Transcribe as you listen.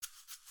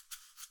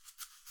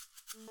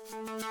I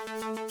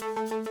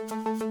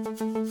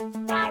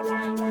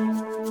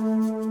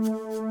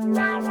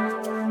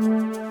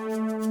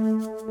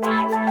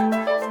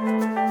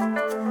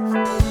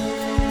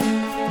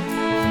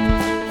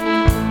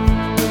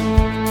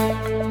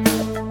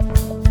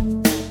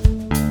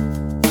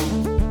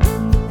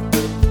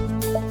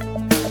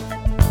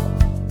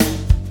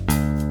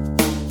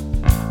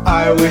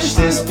wish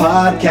this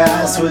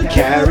podcast would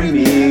carry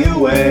me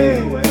away,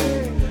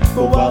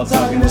 but while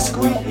talking to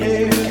Squeak,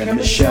 can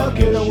Michelle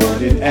get a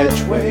word in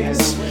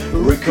edgeways?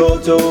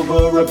 Record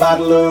over a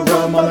bottle of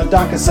rum on a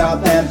dock in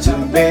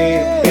Southampton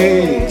Bay.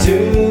 Hey,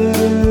 too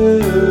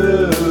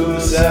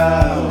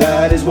south,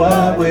 that is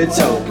what we're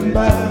talking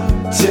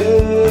about.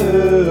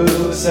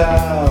 Too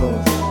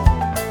south.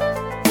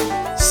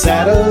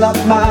 Saddle up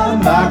my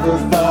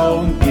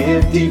microphone,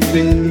 get deep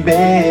in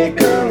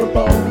Baker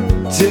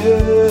Bone.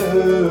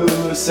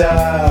 Too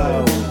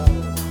south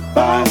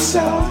by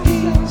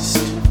southeast.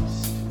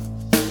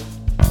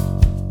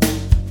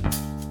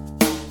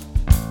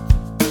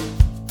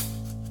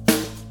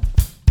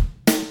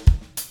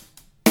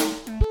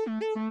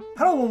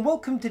 Hello and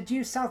welcome to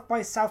Due South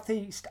by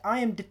Southeast. I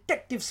am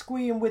Detective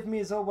Squee, and with me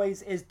as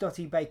always is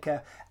Dottie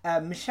Baker.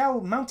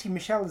 Mountie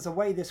Michelle is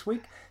away this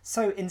week,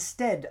 so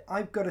instead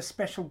I've got a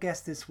special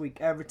guest this week,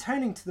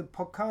 returning to the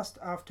podcast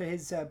after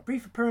his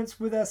brief appearance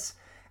with us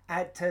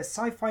at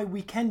Sci-Fi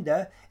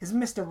Weekender is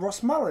Mr.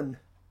 Ross Mullen.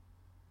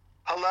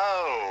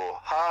 Hello.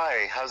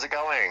 Hi. How's it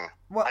going?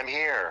 Well, I'm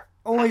here.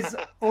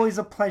 always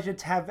a pleasure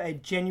to have a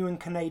genuine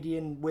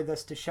Canadian with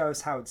us to show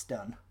us how it's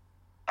done.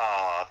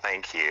 Oh,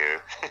 thank you.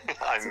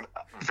 I'm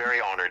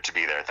very honored to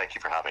be there. Thank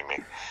you for having me.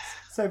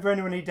 So for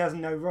anyone who doesn't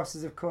know, Ross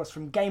is of course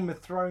from Game of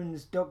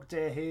Thrones,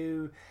 Doctor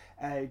Who,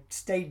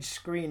 stage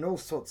screen, all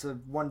sorts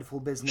of wonderful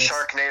business.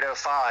 Sharknado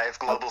 5,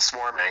 Global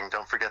Swarming,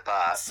 don't forget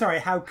that. Sorry,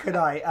 how could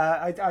I?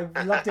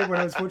 I loved it when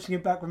I was watching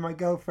it back with my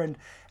girlfriend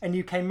and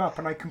you came up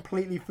and I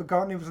completely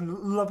forgotten. It was a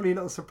lovely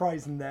little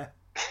surprise in there.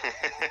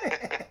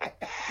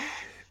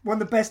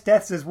 One of the best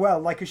deaths as well,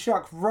 like a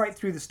shark right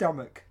through the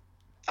stomach.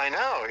 I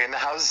know, in the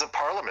Houses of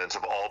Parliament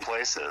of all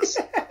places.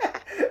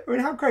 I mean,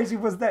 how crazy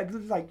was that?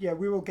 Like, yeah,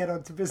 we will get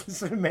on to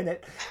business in a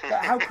minute.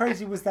 But how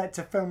crazy was that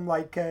to film,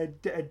 like, a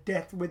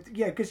death with...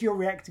 Yeah, because you're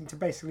reacting to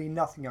basically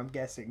nothing, I'm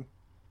guessing.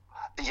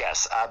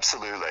 Yes,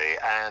 absolutely.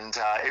 And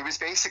it was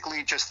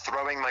basically just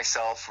throwing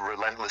myself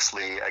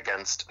relentlessly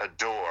against a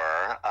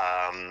door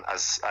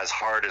as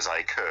hard as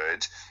I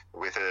could,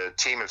 with a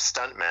team of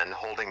stuntmen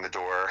holding the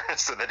door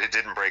so that it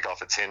didn't break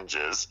off its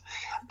hinges,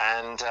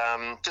 and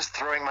just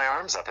throwing my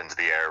arms up into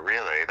the air,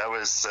 really. That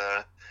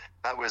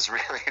was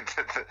really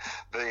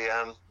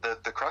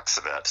the crux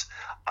of it.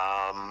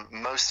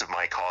 Most of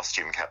my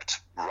costume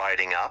kept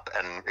riding up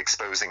and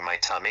exposing my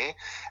tummy,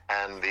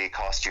 and the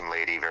costume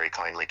lady very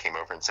kindly came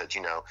over and said,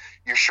 you know,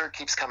 your shirt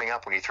keeps coming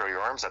up when you throw your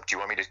arms up. Do you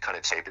want me to kind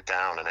of tape it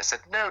down? And I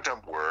said, no,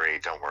 don't worry.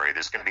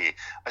 There's going to be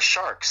a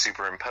shark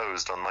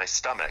superimposed on my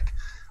stomach.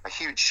 A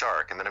huge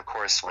shark. And then, of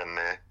course, when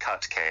the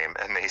cut came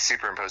and they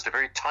superimposed a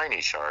very tiny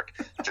shark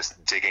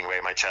just digging away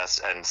my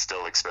chest and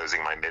still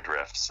exposing my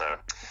midriff. So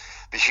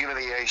the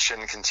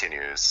humiliation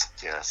continues,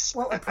 yes.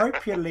 Well,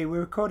 appropriately,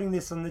 we're recording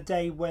this on the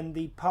day when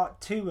the part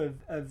 2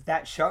 of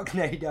that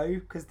Sharknado,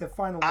 because the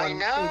final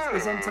one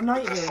is on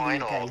tonight here in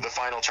the UK. The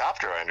final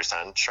chapter, I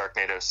understand,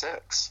 Sharknado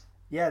 6.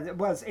 Yeah, it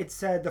was. It's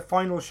the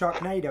final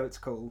Sharknado, it's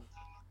called.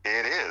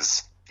 It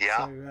is.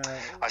 Yeah, so,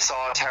 I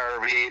saw Tara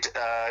Reid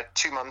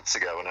 2 months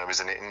ago when I was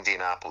in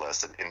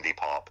Indianapolis at Indie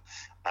Pop,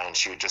 and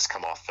she had just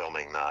come off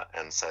filming that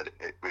and said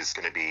it was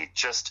going to be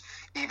just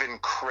even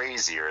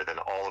crazier than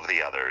all of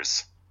the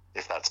others,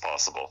 if that's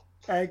possible.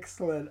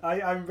 Excellent.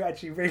 I'm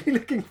actually really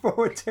looking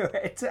forward to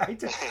it.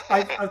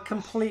 I've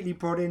completely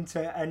brought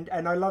into it,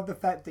 and I love the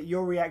fact that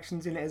your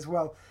reactions in it as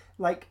well.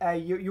 Like,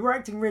 you were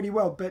acting really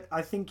well, but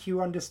I think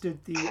you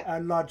understood the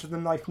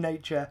larger-than-life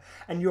nature,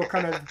 and your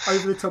kind of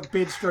over-the-top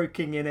beard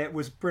stroking in it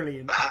was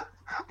brilliant.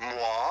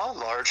 Moi?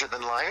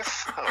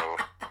 Larger-than-life? Oh.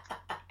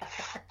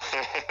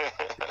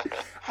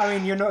 I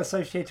mean, you're not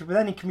associated with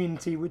any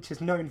community which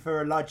is known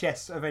for a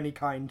largesse of any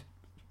kind.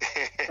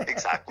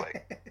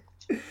 Exactly.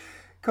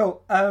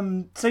 Cool.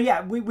 So,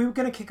 yeah, we were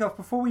going to kick off,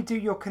 before we do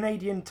your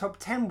Canadian Top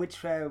 10,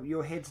 which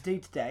you're here to do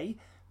today.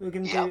 We're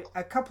going to do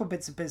a couple of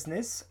bits of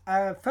business.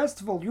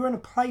 First of all, you're in a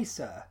play,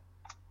 sir.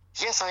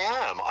 Yes, I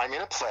am. I'm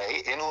in a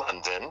play in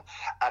London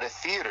at a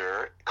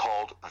theatre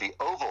called the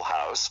Oval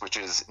House, which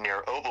is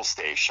near Oval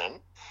Station.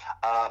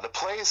 The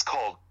play is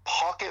called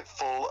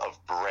Pocketful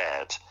of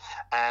Bread,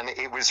 and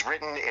it was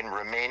written in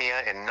Romania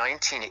in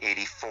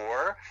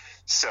 1984.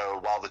 So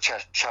while the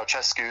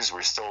Ceausescus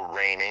were still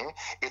reigning,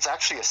 it's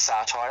actually a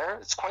satire.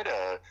 It's quite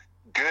a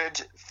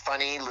good,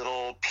 funny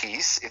little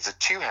piece. It's a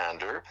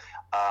two-hander.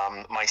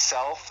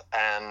 Myself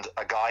and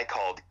a guy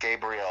called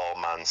Gabriel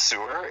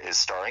Mansour is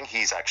starring.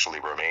 He's actually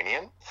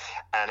Romanian.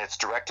 And it's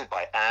directed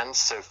by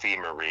Anne-Sophie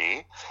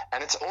Marie.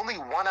 And it's only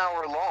 1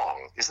 hour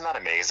long. Isn't that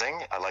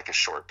amazing? I like a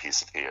short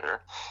piece of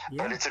theater.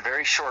 Yeah. But it's a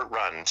very short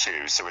run,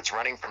 too. So it's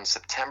running from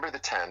September the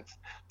 10th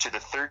to the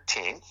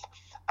 13th.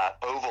 at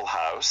Oval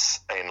House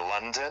in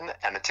London,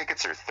 and the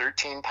tickets are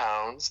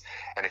 £13.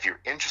 And if you're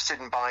interested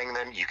in buying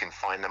them, you can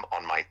find them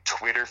on my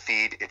Twitter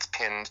feed. It's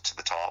pinned to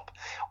the top,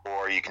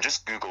 or you can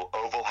just Google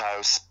Oval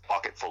House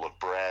Pocket Full of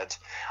Bread.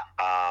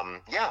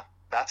 Yeah,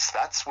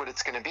 that's what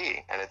it's going to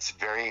be, and it's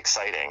very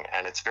exciting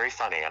and it's very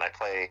funny. And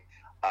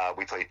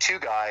we play two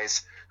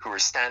guys who are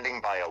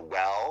standing by a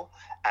well,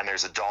 and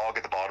there's a dog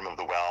at the bottom of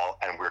the well,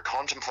 and we're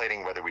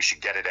contemplating whether we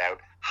should get it out,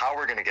 how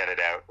we're going to get it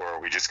out, or are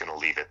we just going to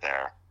leave it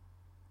there.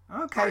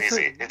 Okay, Crazy.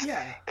 so, It's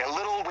yeah. a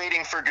little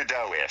Waiting for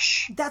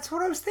Godot-ish. That's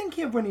what I was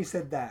thinking of when you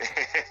said that.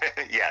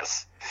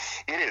 Yes,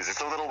 it is.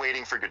 It's a little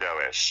Waiting for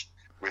Godot-ish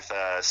with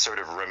a sort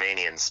of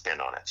Romanian spin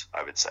on it,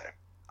 I would say.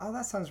 Oh,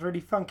 that sounds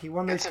really funky.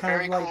 One of those It's a kind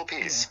very of like, cool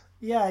piece.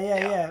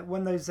 Yeah.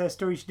 One of those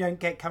stories you don't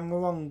get coming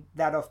along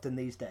that often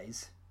these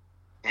days.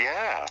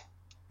 Yeah.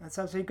 That's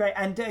absolutely great.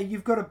 And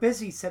you've got a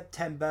busy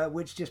September,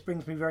 which just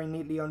brings me very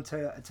neatly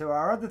onto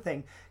our other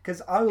thing,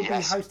 because I will be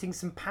hosting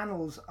some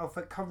panels off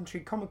at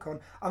Coventry Comic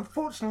Con.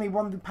 Unfortunately,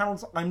 one of the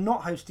panels I'm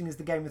not hosting is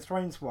the Game of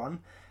Thrones one,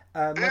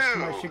 much to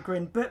my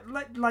chagrin. But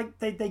like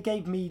they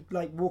gave me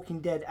like Walking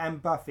Dead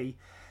and Buffy.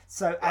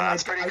 So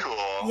that's pretty cool.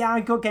 Yeah, I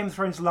got Game of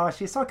Thrones last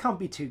year, so I can't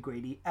be too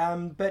greedy.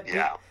 But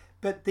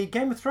the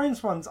Game of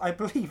Thrones ones, I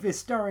believe, is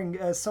starring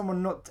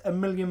someone not a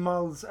million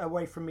miles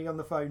away from me on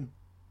the phone.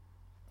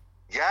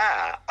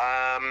 Yeah,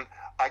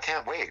 I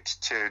can't wait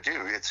to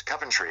do. It's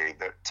Coventry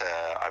that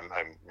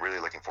I'm really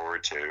looking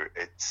forward to.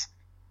 It's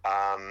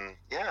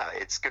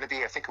it's going to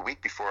be, I think, a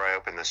week before I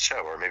open this show,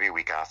 or maybe a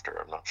week after.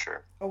 I'm not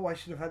sure. Oh, I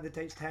should have had the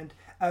dates to hand.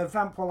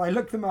 Vamp, while I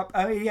looked them up.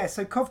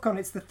 So CovCon,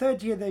 it's the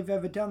third year they've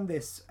ever done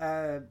this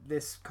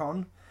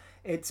con.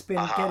 It's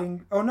been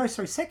getting... Oh, no,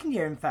 sorry, second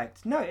year, in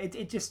fact. No,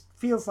 it just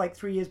feels like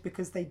 3 years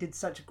because they did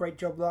such a great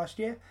job last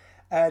year.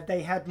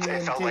 They had me...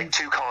 It felt like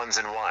two cons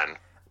in one.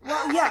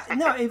 Well, yeah,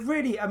 no, it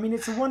really... I mean,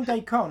 it's a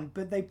one-day con,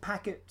 but they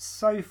pack it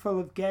so full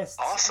of guests.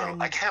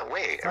 Awesome. I can't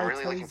wait. I'm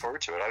really looking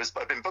forward to it.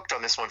 I've been booked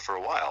on this one for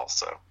a while,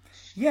 so...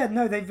 Yeah,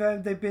 no, they've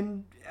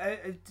been...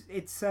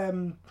 it's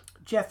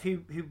Jeff who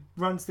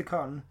runs the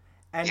con,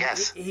 and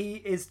he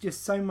is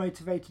just so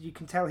motivated. You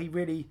can tell he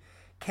really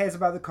cares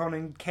about the con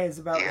and cares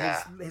about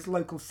his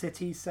local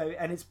city. So,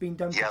 and it's been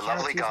done for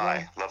charity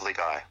lovely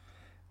guy.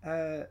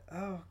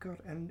 Oh god,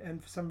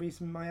 and for some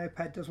reason my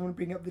iPad doesn't want to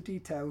bring up the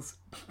details.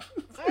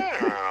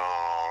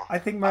 I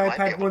think my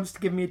iPad wants to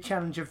give me a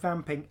challenge of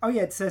vamping. Oh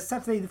yeah, it's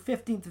Saturday the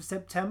 15th of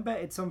September.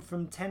 It's on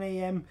from 10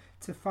 a.m.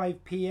 to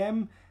 5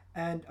 p.m.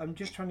 and I'm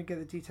just trying to get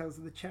the details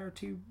of the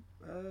charity,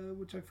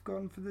 which I've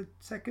forgotten for the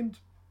second.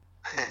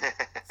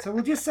 So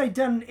we'll just say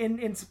done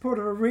in support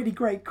of a really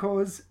great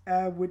cause,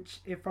 which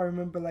if I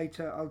remember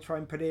later I'll try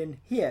and put in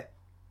here.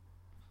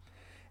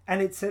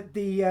 And it's at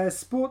the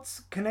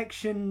Sports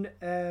Connection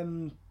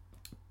in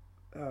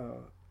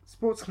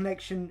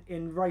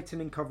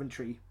Brighton and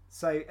Coventry.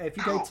 So if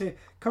you go to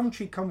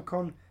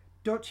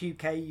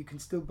coventrycomiccon.uk, you can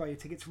still buy your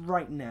tickets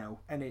right now.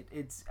 And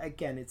it's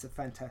a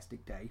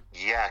fantastic day.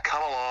 Yeah,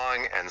 come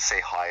along and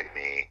say hi to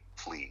me,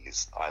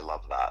 please. I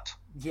love that.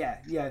 Yeah.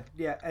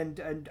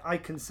 And I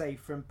can say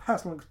from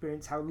personal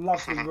experience how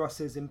lovely Ross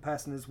is in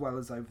person as well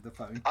as over the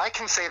phone. I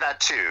can say that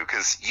too,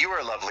 because you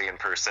are lovely in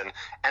person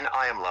and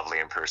I am lovely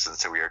in person.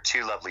 So we are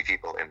two lovely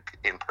people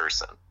in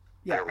person.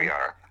 Yeah, there we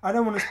are. I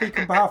don't want to speak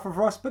on behalf of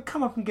Ross, but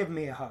come up and give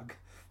me a hug.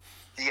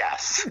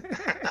 Yes.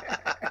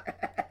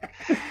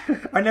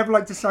 I never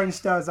like to sign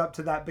stars up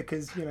to that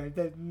because, you know,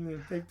 they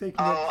can...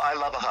 Oh, I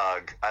love a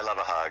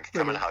hug.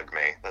 Come and hug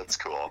me. That's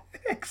cool.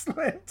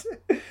 Excellent.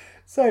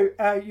 So,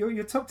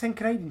 your top 10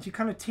 Canadians, you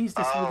kind of teased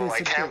us with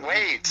this I can't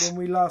wait. When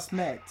we last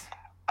met.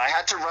 I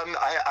had to run,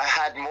 I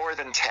had more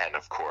than 10,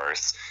 of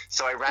course.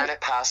 So I ran it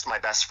past my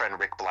best friend,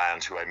 Rick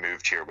Bland, who I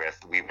moved here with.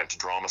 We went to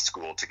drama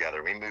school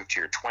together. We moved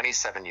here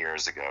 27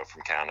 years ago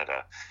from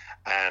Canada.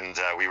 And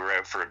we were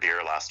out for a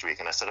beer last week.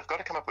 And I said, I've got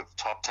to come up with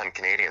top 10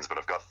 Canadians, but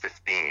I've got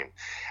 15.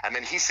 And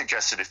then he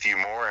suggested a few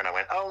more. And I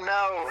went, oh,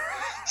 no.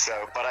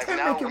 So, but I've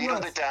now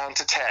wheeled it down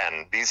to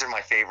 10. These are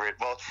my favorite.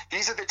 Well,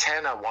 these are the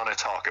 10 I want to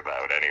talk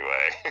about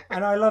anyway.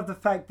 And I love the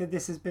fact that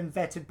this has been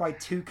vetted by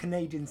 2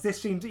 Canadians.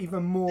 This seems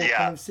even more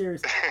kind of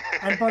serious.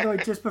 And by the way,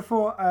 just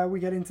before we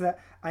get into that,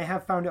 I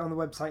have found it on the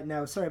website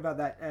now. Sorry about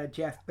that,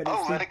 Jeff. But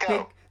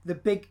it's the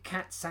Big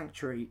Cat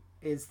Sanctuary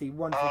is the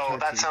wonderful charity.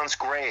 That sounds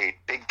great.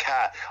 Big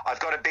cat. I've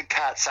got a big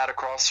cat sat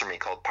across from me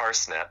called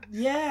Parsnip.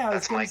 Yeah,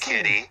 that's my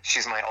kitty.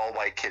 She's my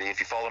all-white kitty. If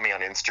you follow me on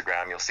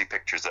Instagram, you'll see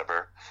pictures of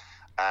her.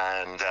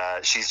 And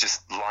she's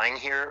just lying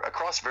here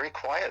across very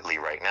quietly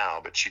right now.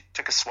 But she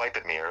took a swipe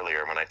at me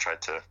earlier when I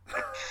tried to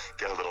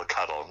get a little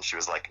cuddle. And she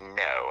was like,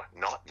 no,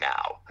 not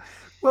now.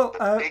 Well,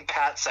 Big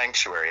Cat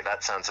Sanctuary.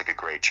 That sounds like a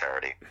great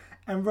charity.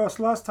 And Ross,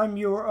 last time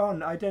you were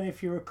on, I don't know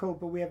if you recall,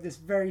 but we have this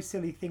very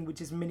silly thing,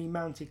 which is Mini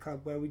Mountie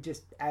Club, where we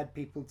just add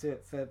people to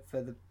it for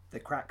the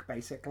crack,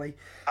 basically.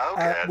 Oh,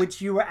 good.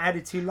 Which you were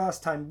added to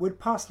last time. Would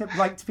Parsnip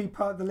like to be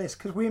part of the list?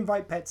 Because we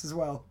invite pets as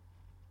well.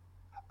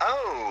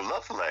 Oh,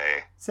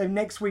 lovely. So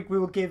next week we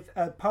will give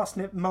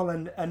Parsnip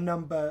Mullen a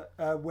number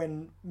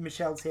when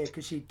Michelle's here,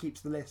 because she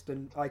keeps the list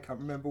and I can't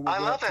remember what. I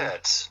love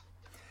it.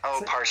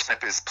 Oh,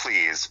 Parsnip is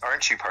please.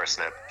 Aren't you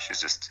Parsnip?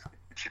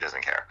 She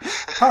doesn't care.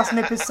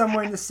 Parsnip is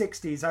somewhere in the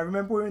 60s. I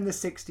remember we were in the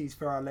 60s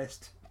for our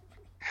list.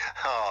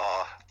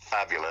 Oh,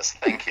 fabulous.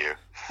 Thank you.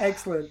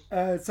 Excellent.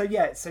 So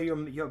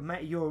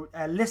your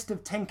list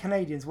of 10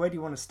 Canadians, where do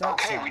you want to start?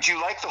 Okay, Sam? would you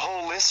like the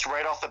whole list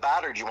right off the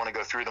bat, or do you want to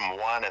go through them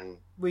one and...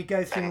 We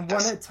go through them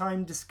one at a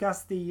time,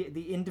 discuss the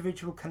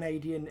individual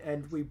Canadian,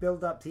 and we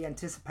build up the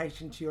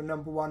anticipation to your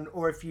number one,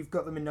 or if you've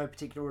got them in no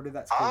particular order,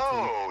 that's cool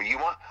too. You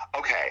want...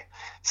 Okay,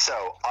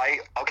 so I'm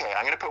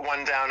going to put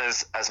one down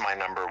as my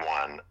number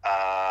one.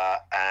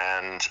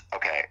 And,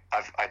 okay,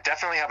 I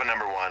definitely have a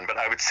number one, but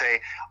I would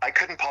say I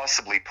couldn't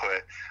possibly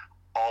put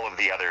all of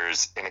the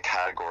others in a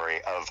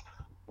category of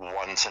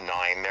 1 to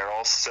 9. They're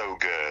all so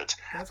good.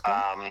 That's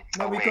cool.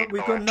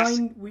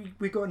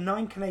 We got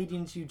 9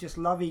 Canadians you just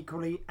love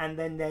equally, and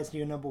then there's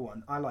your number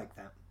one. I like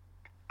that.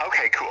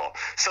 Okay, cool.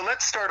 So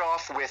let's start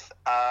off with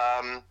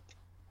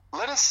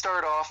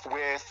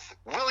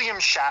William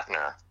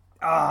Shatner.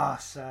 Ah,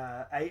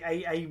 sir,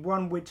 a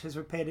one which has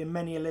appeared in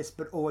many a list,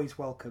 but always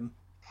welcome.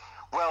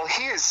 Well,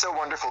 he is so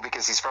wonderful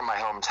because he's from my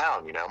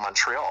hometown,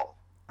 Montreal.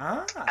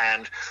 Ah.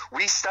 And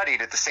we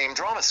studied at the same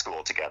drama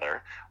school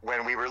together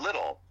when we were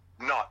little.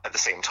 Not at the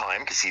same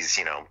time, because he's,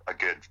 a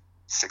good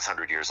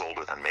 600 years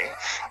older than me.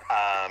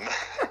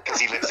 Because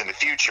he lives in the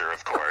future,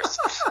 of course,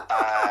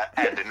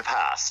 and in the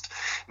past.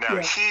 Now,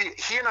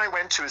 he and I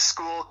went to a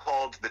school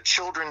called the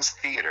Children's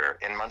Theatre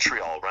in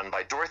Montreal, run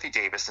by Dorothy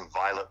Davis and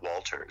Violet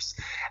Walters.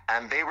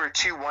 And they were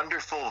two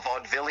wonderful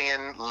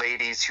vaudevillian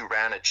ladies who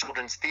ran a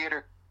children's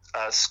theatre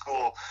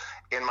school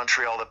in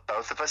Montreal that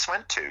both of us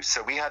went to.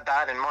 So we had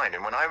that in mind.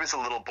 And when I was a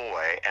little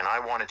boy and I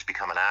wanted to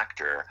become an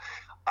actor,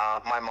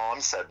 my mom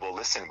said, well,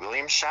 listen,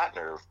 William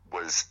Shatner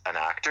was an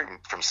actor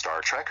from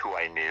Star Trek who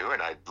I knew,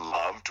 and I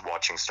loved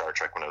watching Star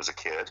Trek when I was a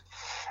kid.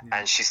 Yeah.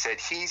 And she said,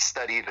 he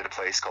studied at a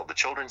place called the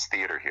Children's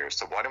Theatre here,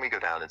 so why don't we go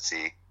down and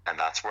see? And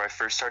that's where I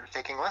first started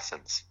taking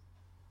lessons.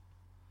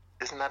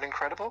 Isn't that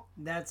incredible?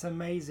 That's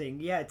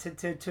amazing. Yeah,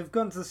 to have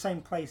gone to the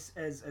same place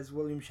as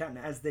William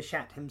Shatner, as the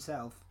Shat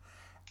himself.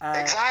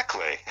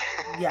 Exactly.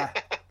 Yeah.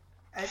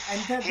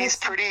 And he's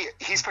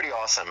pretty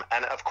awesome.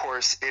 And of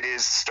course, it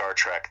is Star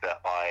Trek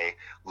that I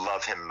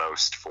love him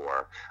most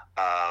for.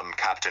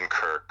 Captain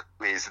Kirk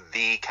is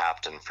the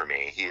captain for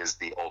me. He is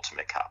the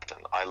ultimate captain.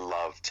 I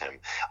loved him.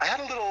 I had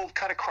a little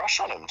kind of crush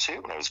on him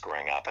too when I was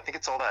growing up. I think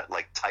it's all that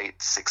like tight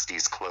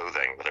 60s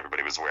clothing that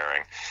everybody was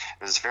wearing.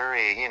 It was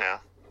very,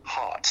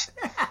 hot.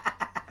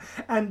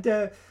 And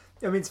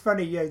it's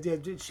funny,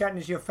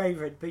 Shatner's your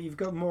favourite, but you've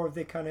got more of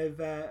the kind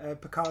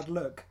of Picard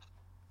look.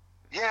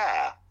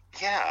 Yeah,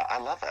 I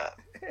love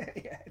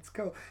it. Yeah, it's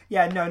cool.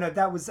 Yeah, no,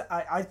 that was...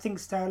 I think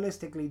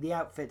stylistically, the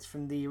outfits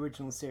from the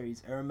original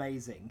series are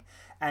amazing.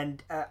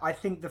 And I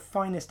think the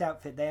finest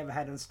outfit they ever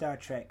had on Star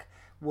Trek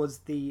was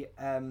the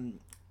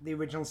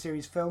original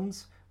series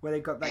films, where they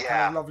got that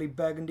kind of lovely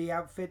burgundy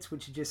outfits,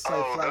 which are just so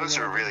Oh, those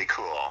are really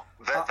cool.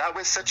 That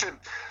was such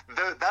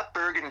that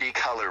burgundy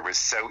color was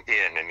so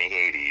in the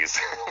 80s.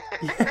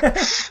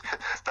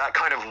 That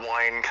kind of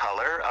wine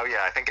color. Oh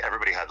yeah, I think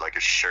everybody had like a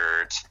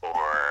shirt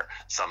or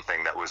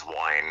something that was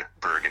wine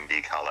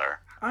burgundy color.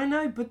 I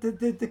know, but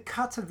the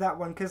cut of that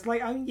one, because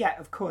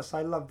of course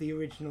I love the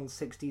original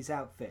 60s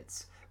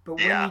outfits. But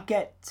when you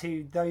get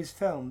to those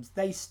films,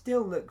 they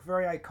still look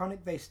very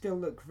iconic. They still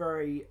look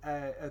very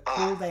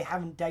cool. They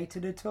haven't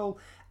dated at all.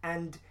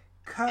 And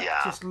Kirk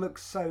just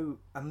looks so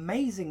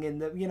amazing in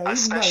them.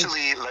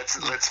 Especially,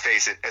 let's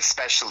face it,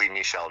 especially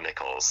Nichelle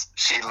Nichols.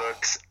 She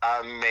looks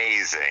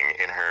amazing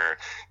in her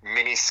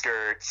mini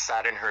skirt,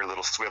 sat in her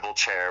little swivel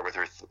chair with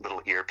her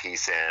little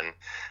earpiece in.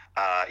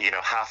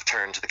 Half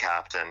turned to the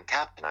captain.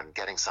 Captain, I'm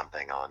getting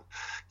something on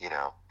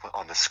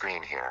the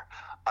screen here.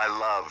 I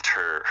loved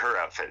her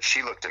outfit.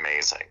 She looked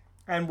amazing.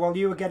 And while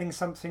you were getting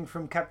something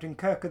from Captain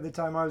Kirk at the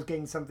time, I was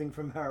getting something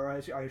from her,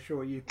 I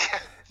assure you.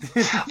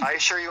 I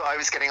assure you I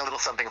was getting a little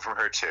something from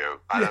her too.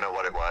 I don't know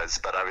what it was,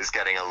 but I was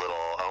getting a little,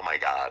 oh my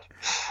God.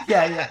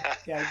 Yeah,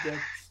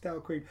 Star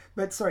Queen.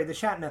 But sorry, the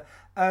Shatner.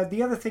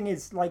 The other thing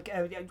is,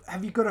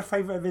 have you got a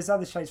favourite of his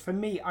other shows? For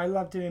me, I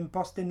loved him in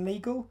Boston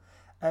Legal.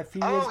 A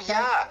few years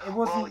back. It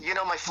wasn't...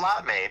 Well, my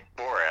flatmate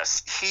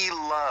Boris, he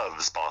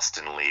loves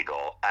Boston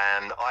Legal,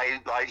 and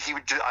I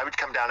would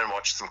come down and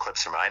watch some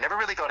clips from it. I never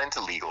really got into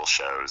legal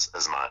shows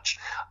as much,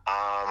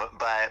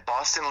 but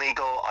Boston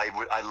Legal,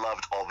 I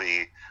loved all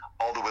the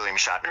William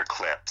Shatner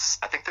clips.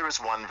 I think there was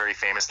one very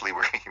famously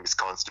where he was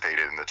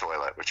constipated in the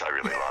toilet, which I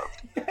really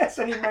loved. Yes,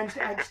 and he managed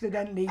to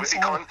accidentally... Was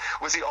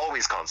he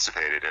always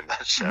constipated in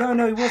that show?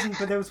 No, he wasn't.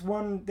 But there was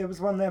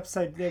one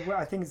episode.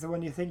 I think it's the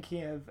one you're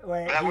thinking of.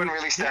 Where that one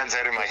really stands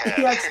out in my head.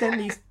 He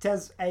accidentally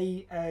does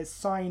a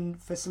sign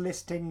for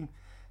soliciting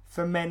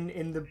for men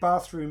in the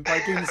bathroom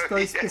by doing this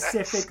very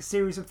specific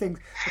series of things: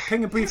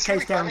 putting a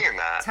briefcase down,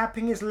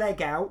 tapping his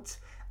leg out.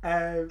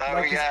 His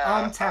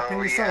arm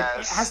tapping. So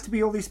it has to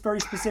be all these very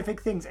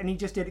specific things, and he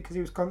just did it because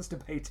he was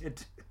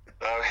constipated.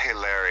 Oh,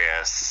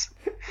 hilarious.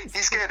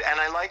 He's good, and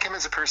I like him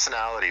as a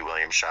personality,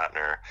 William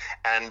Shatner.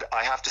 And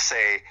I have to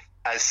say,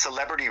 as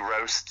celebrity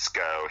roasts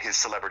go, his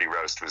celebrity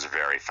roast was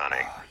very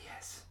funny. Oh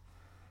yes,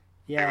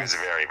 yeah, It was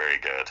very, very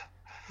good.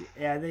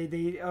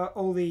 yeah.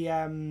 All the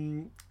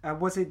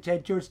was it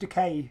George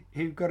Takei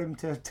who got him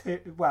to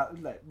well,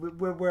 look,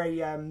 we're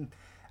an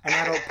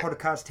adult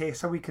podcast here,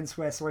 so we can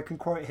swear, so I can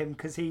quote him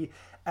because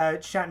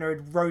Shatner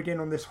had rode in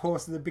on this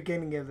horse at the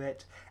beginning of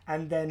it,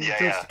 and then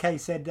George Takei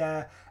said,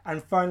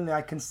 and finally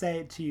I can say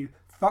it to you,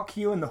 fuck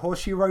you and the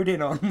horse you rode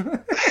in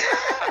on.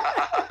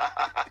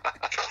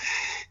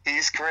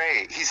 He's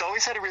great. He's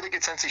always had a really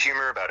good sense of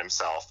humor about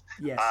himself.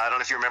 Yes. I don't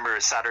know if you remember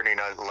a Saturday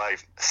Night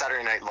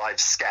Live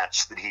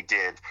sketch that he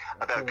did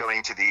about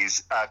going to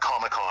these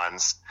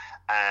Comic-Cons,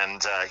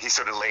 and he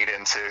sort of laid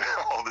into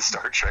all the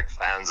Star Trek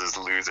fans as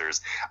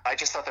losers. I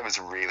just thought that was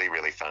really,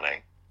 really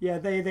funny. Yeah,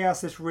 they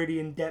asked this really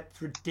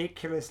in-depth,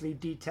 ridiculously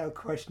detailed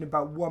question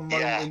about one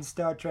moment in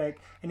Star Trek,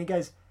 and he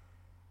goes,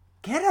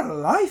 "Get a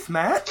life,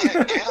 man."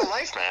 Yeah, get a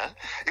life, man.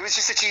 It was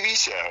just a TV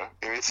show.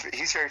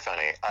 He's very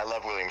funny. I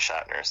love William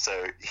Shatner.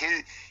 So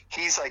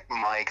he's like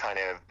my kind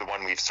of the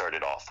one we've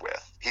started off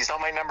with. He's not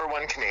my number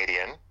one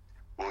Canadian.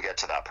 We'll get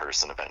to that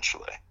person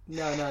eventually.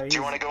 No. Do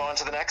you want to go on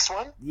to the next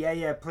one?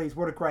 Yeah, please.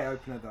 What a great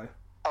opener, though.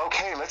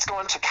 Okay, let's go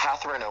on to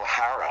Catherine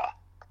O'Hara.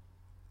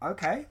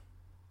 Okay.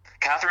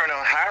 Catherine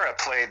O'Hara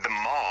played the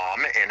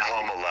mom in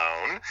Home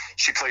Alone.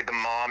 She played the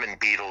mom in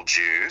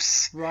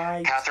Beetlejuice.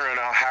 Right. Catherine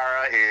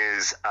O'Hara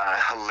is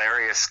a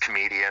hilarious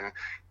comedian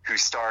who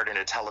starred in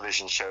a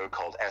television show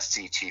called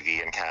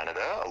SCTV in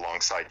Canada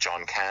alongside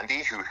John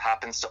Candy, who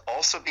happens to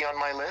also be on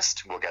my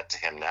list. We'll get to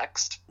him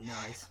next.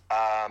 Nice.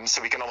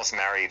 So we can almost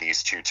marry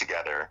these two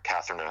together.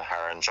 Catherine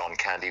O'Hara and John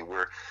Candy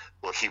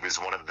he was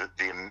one of the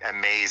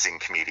amazing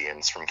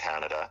comedians from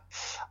Canada.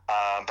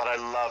 But I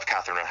love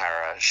Catherine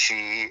O'Hara.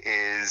 She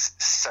is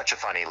such a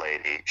funny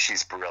lady.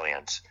 She's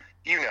brilliant.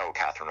 You know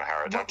Catherine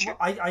O'Hara, don't you?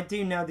 I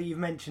do now that you've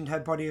mentioned her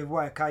body of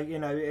work.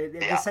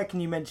 The second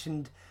you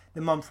mentioned the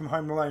mum from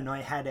Home Alone,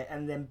 I had it,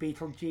 and then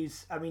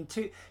Beetlejuice. I mean,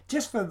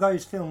 just for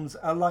those films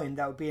alone,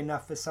 that would be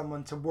enough for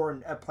someone to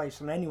warrant a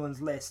place on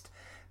anyone's list.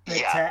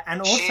 But,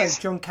 and also,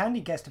 John Candy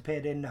guest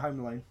appeared in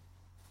Home Alone.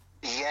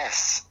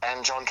 Yes,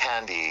 and John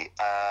Candy,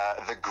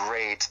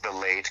 the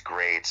late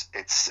great.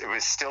 It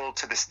was still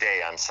to this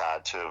day I'm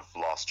sad to have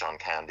lost John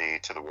Candy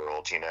to the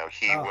world. You know,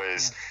 he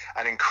was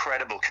an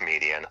incredible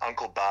comedian.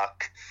 Uncle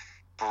Buck,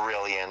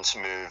 brilliant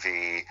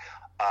movie.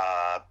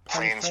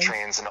 Planes,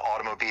 Trains, and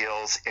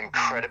Automobiles,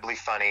 incredibly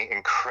funny,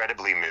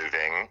 incredibly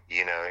moving.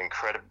 You know,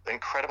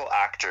 incredible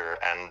actor,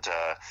 and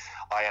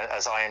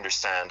as I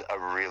understand, a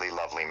really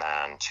lovely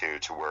man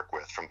to work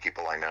with from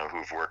people I know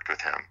who've worked with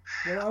him.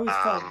 Well, I always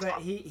felt that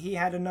he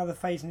had another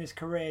phase in his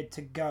career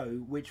to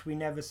go, which we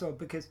never saw,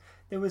 because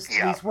there was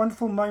these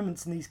wonderful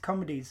moments in these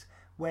comedies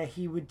where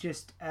he would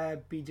just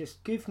be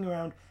just goofing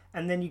around,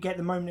 and then you get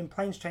the moment in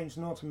Planes, Trains,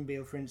 and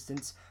Automobile, for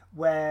instance,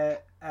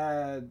 where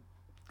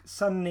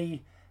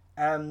suddenly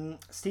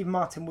Steve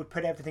Martin would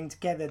put everything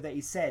together that he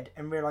said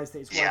and realise that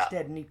his wife's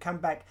dead, and he'd come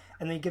back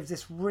and then he gives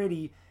this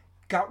really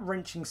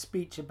gut-wrenching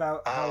speech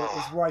about how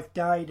his wife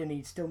died and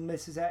he still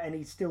misses her and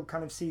he still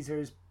kind of sees her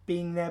as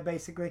being there,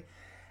 basically.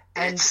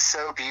 And it's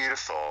so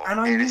beautiful.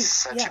 And it is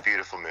such a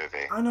beautiful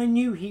movie. And I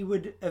knew he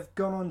would have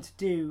gone on to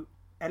do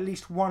at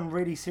least one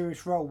really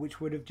serious role which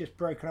would have just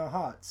broken our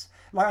hearts.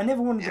 Like, I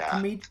never wanted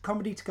the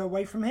comedy to go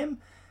away from him,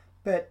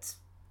 but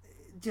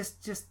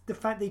just the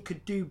fact that he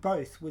could do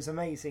both was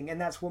amazing, and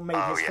that's what made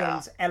his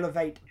films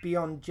elevate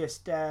beyond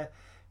just for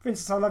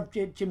instance, I love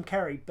Jim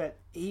Carrey, but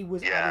he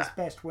was at his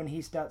best when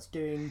he starts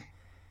doing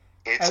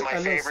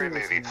my favorite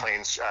movie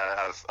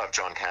of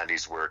John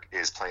Candy's work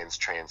is Planes,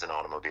 Trains, and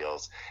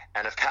Automobiles,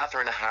 and of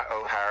Catherine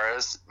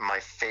O'Hara's, my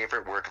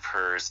favorite work of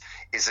hers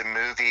is a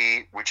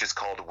movie which is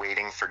called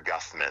Waiting for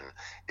Guffman.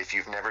 If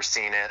you've never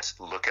seen it,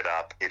 look it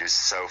up. It is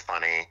so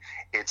funny.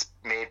 It's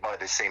made by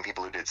the same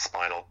people who did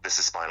Spinal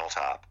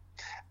Tap.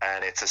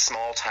 And it's a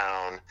small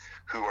town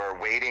who are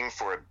waiting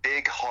for a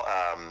big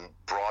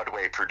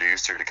Broadway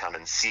producer to come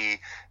and see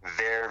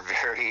their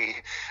very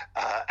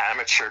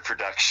amateur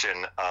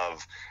production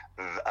of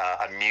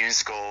a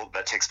musical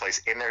that takes place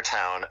in their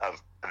town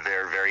of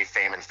their very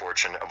fame and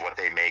fortune of what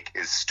they make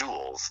is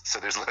stools. So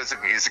there's loads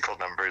of musical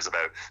numbers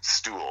about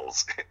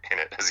stools in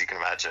it, as you can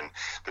imagine.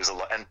 There's a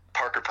lot, and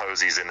Parker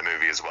Posey's in the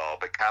movie as well,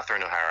 but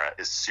Catherine O'Hara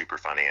is super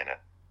funny in it.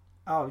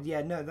 Oh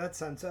yeah, no, that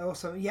sounds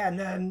awesome. Yeah,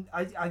 and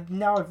I've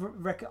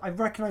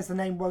recognised the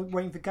name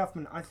Waiting for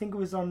Guffman. I think it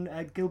was on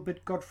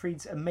Gilbert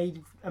Gottfried's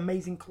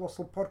Amazing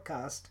Colossal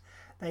podcast.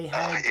 They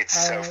had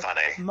it's so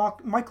funny.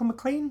 Michael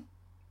McLean,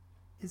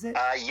 is it?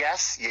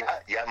 Yes,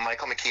 yeah.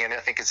 Michael McKean, I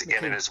think, is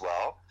in it as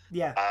well.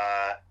 Yeah.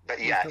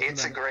 But yeah,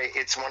 it's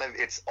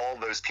it's all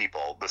those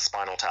people, the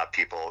Spinal Tap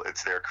people.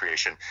 It's their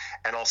creation,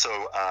 and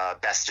also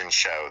Best in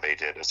Show they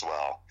did as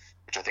well,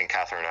 which I think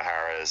Catherine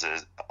O'Hara is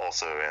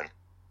also in.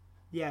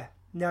 Yeah,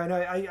 no,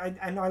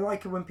 I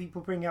like it when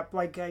people bring up,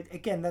 like,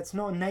 again, that's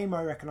not a name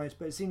I recognise,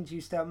 but as soon as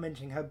you start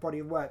mentioning her body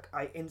of work,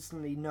 I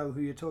instantly know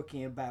who you're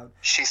talking about.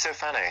 She's so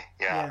funny,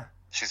 yeah.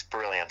 She's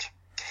brilliant.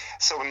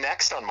 So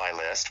next on my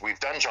list, we've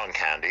done John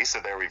Candy. So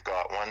there we've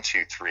got 1,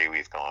 2, 3.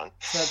 We've gone.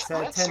 So that's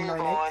Let's 10, move 9,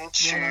 8. on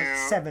Yeah, to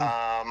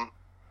 7.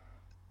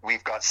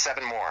 We've got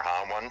 7 more,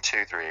 huh? 1,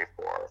 2, 3,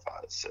 4,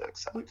 5,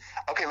 6, 7.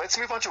 Okay, let's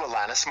move on to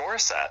Alanis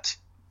Morissette.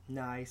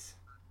 Nice.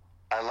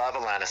 I love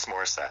Alanis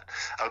Morissette.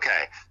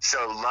 Okay,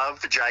 so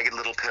love the Jagged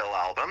Little Pill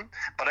album,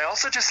 but I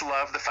also just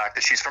love the fact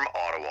that she's from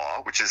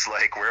Ottawa, which is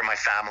like where my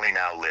family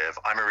now live.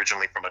 I'm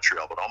originally from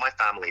Montreal, but all my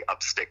family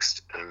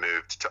upsticks and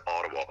moved to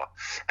Ottawa.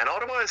 And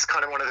Ottawa is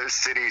kind of one of those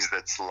cities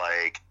that's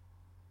like,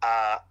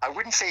 I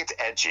wouldn't say it's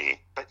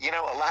edgy, but you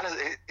know,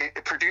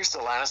 it produced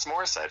Alanis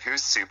Morissette,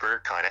 who's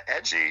super kind of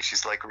edgy.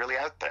 She's like really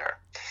out there.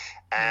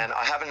 And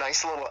I have a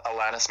nice little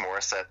Alanis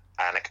Morissette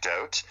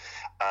anecdote.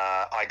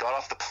 I got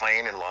off the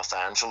plane in Los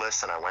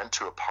Angeles and I went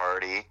to a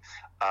party.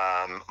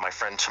 My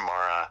friend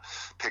Tamara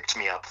picked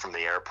me up from the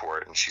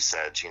airport and she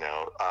said, you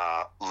know,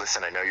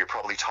 listen, I know you're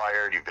probably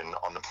tired. You've been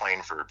on the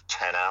plane for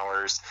 10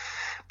 hours,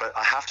 but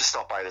I have to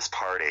stop by this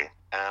party.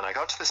 And I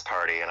got to this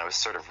party and I was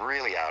sort of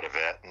really out of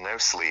it, no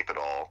sleep at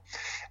all.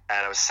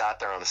 And I was sat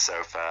there on the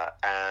sofa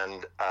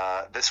and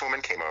this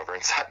woman came over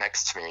and sat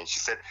next to me and she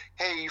said,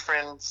 hey, you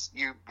friends,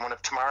 you one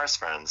of Tamara's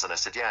friends? And I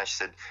said, yeah. And she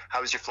said,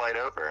 how was your flight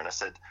over? And I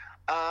said,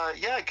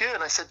 yeah, good.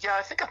 And I said, yeah,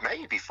 I think I've met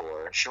you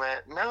before. And she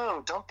went,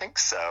 no, don't think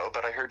so,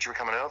 but I heard you were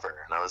coming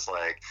over. And I was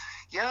like,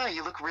 yeah,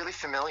 you look really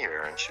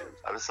familiar. And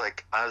I was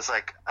like,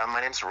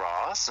 my name's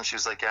Ross. And she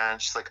was like, yeah.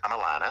 And she's like, I'm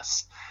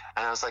Alanis.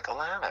 And I was like,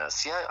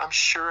 Alanis, yeah, I'm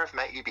sure I've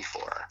met you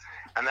before.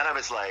 And then I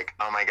was like,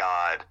 oh my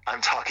God,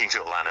 I'm talking to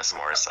Alanis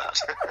Morissette.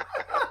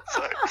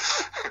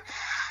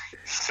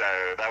 So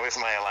that was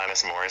my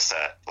Alanis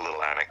Morissette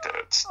little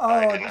anecdote.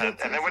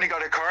 And then when he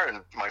got a car,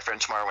 and my friend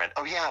Tamara went,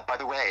 oh yeah, by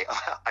the way,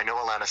 I know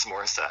Alanis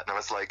Morissette. And I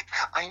was like,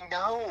 I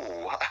know.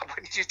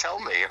 When did you tell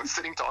me? I was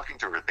sitting talking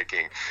to her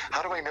thinking,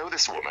 how do I know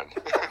this woman?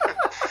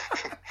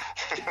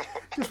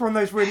 Just one of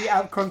those really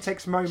out of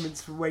context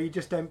moments where you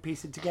just don't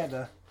piece it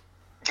together.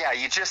 Yeah,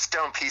 you just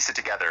don't piece it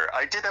together.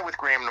 I did that with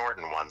Graham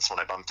Norton once when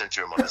I bumped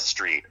into him on the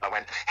street. I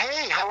went,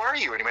 hey, how are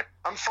you? And he went,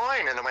 I'm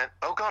fine. And I went,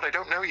 oh, God, I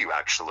don't know you,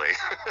 actually.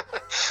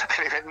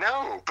 And he went,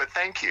 no, but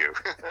thank you.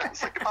 I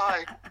was like,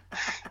 goodbye.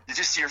 You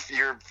just, your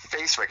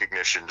face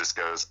recognition just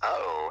goes,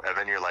 oh. And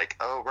then you're like,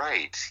 oh,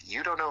 right.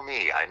 You don't know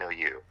me. I know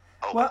you.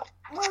 Oh, well,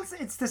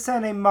 it's the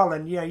surname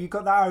Mullen. You know, you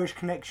got that Irish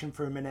connection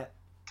for a minute.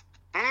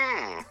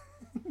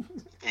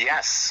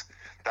 Yes,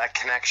 that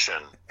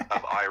connection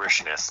of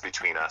Irishness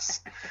between us.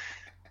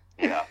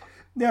 Yeah.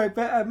 No,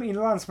 but I mean,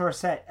 Alanis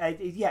Morissette,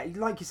 yeah,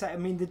 like you said, I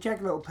mean, the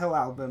Jagged Little Pill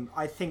album,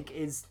 I think,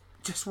 is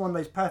just one of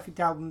those perfect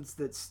albums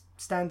that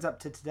stands up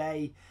to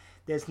today.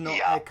 There's not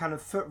a kind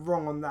of foot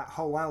wrong on that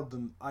whole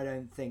album, I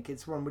don't think.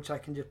 It's one which I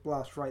can just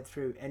blast right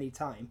through any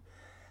time.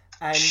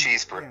 And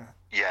she's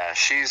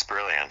she's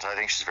brilliant. I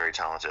think she's very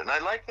talented. And I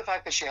like the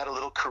fact that she had a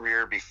little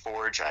career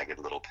before Jagged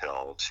Little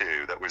Pill,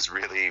 too, that was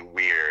really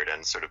weird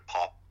and sort of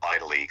pop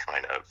idol-y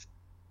kind of.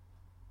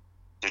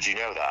 Did you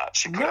know that?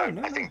 She put out,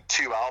 I think,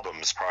 2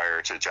 albums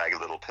prior to Jagged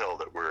Little Pill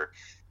that were,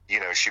 you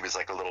know, she was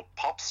like a little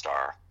pop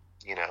star,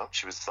 you know?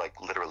 She was like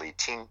literally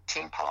teen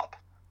pop.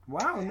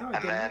 Wow, no,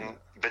 I didn't know.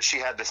 But she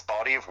had this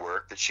body of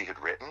work that she had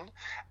written,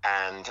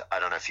 and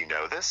I don't know if you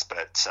know this,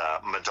 but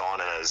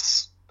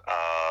Madonna's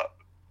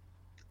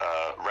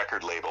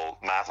record label,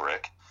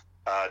 Maverick,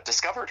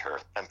 discovered her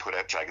and put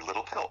out Jagged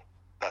Little Pill.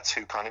 That's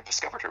who kind of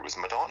discovered her, was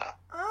Madonna.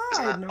 Oh,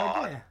 Isn't I had that no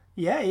odd?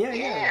 idea.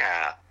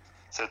 Yeah.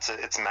 So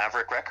it's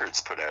Maverick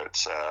Records put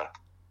out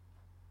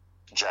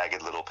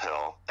Jagged Little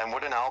Pill. And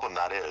what an album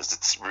that is.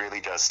 It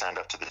really does stand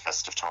up to the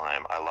test of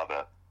time. I love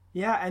it.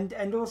 Yeah,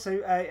 and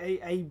also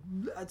a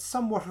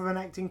somewhat of an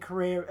acting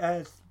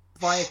career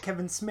via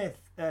Kevin Smith.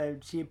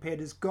 She appeared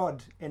as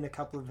God in a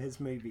couple of his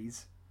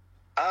movies.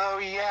 Oh,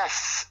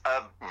 yes.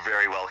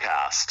 Very well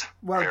cast.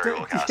 Well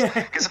cast.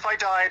 Because if I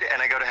died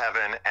and I go to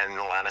heaven and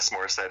Alanis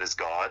Morissette is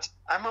God,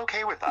 I'm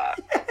okay with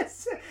that.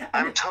 Yes.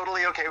 I'm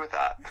totally okay with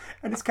that.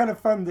 And it's kind of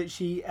fun that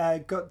she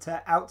got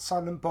to out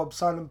Silent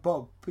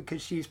Bob,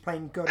 because she's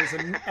playing God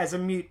as a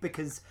mute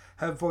because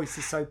her voice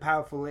is so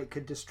powerful it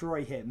could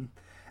destroy him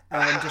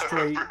and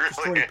destroy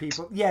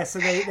people. Yeah, so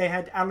they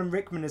had Alan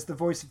Rickman as the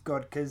voice of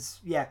God because,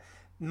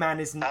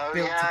 man isn't built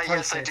to process.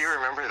 Yes, I do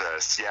remember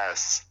this,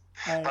 yes.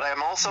 But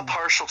I'm also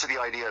partial to the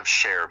idea of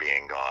Cher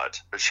being God.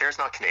 But Cher's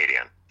not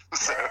Canadian,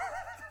 so...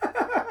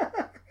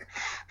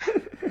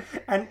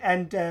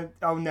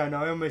 oh no,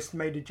 I almost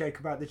made a joke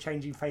about the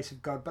changing face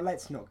of God, but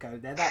let's not go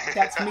there.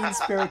 That's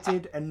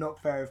mean-spirited and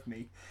not fair of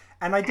me.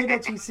 And I did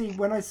actually see,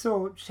 when I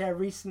saw Cher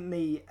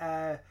recently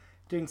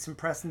doing some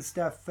press and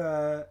stuff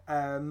for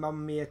Mamma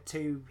Mia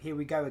 2, Here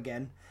We Go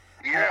Again.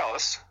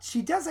 Yes.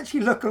 She does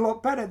actually look a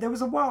lot better. There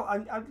was a while,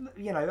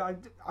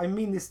 I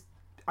mean this,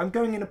 I'm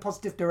going in a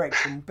positive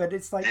direction, but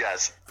it's like,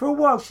 yes. For a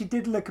while she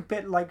did look a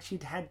bit like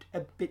she'd had a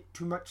bit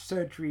too much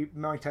surgery,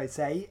 might I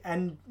say,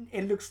 and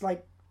it looks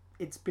like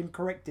it's been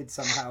corrected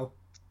somehow.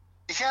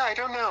 Yeah, I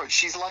don't know.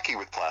 She's lucky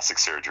with plastic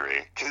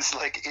surgery, because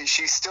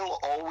she still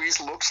always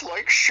looks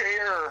like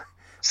Cher.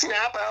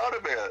 Snap out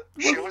of it.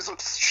 She always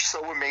looks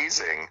so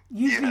amazing.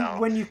 Usually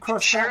when you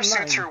cross Cher that line,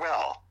 suits her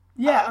well.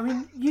 Yeah, I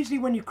mean, usually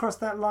when you cross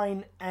that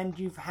line and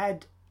you've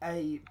had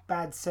a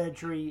bad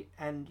surgery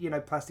and,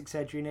 plastic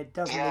surgery and it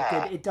doesn't look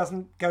good, it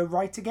doesn't go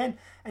right again.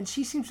 And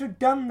she seems to have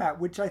done that,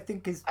 which I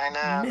think is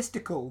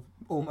mystical,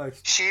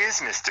 almost. She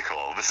is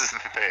mystical. This is the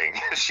thing.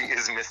 She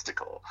is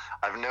mystical.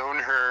 I've known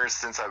her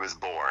since I was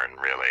born,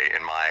 really,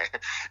 in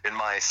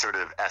my sort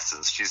of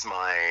essence. She's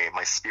my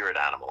spirit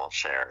animal,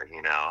 Cher,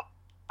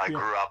 I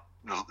grew up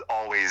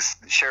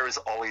Cher has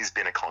always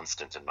been a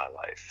constant in my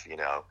life,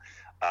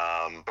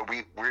 but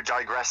we're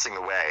digressing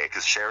away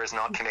because Cher is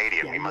not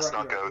Canadian. We must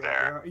not go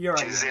there.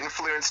 She's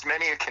influenced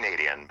many a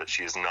Canadian, but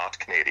she is not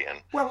Canadian.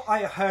 Well,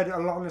 I heard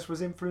Alanis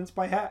was influenced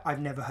by her. I've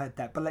never heard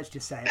that, but let's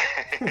just say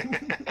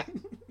it.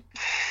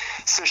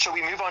 So shall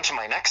we move on to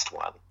my next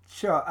one?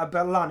 Sure,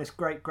 but Alanis,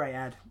 great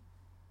ad.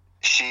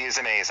 She is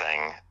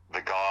amazing.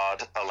 The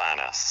god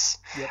Alanis.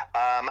 Yep.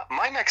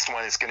 My next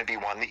one is going to be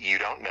one that you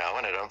don't know,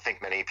 and I don't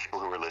think many people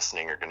who are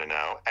listening are going to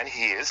know, and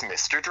he is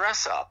Mr.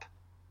 Dress-Up.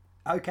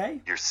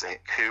 Okay. You're saying,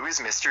 who is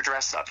Mr.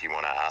 Dress-Up, you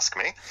want to ask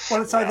me?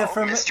 Well, it's either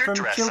from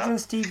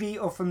children's TV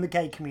or from the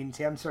gay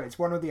community. I'm sorry, it's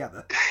one or the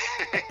other.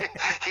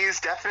 He is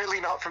definitely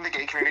not from the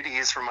gay community. He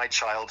is from my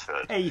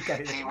childhood. There you go.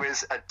 He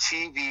was a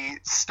TV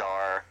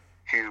star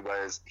he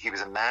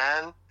was a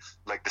man,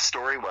 like the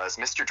story was,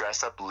 Mr.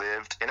 Dress-Up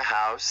lived in a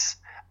house,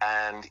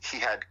 and he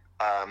had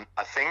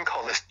a thing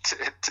called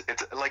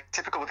it's like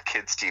typical with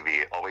kids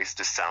TV. It always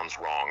just sounds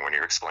wrong when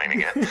you're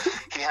explaining it.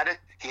 He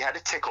had a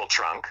tickle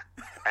trunk,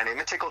 and in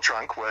the tickle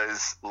trunk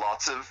was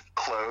lots of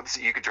clothes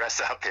that you could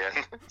dress up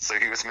in. So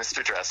he was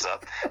Mr.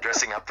 Dress-Up,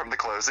 dressing up from the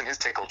clothes in his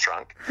tickle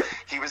trunk.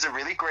 He was a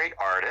really great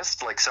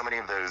artist, like so many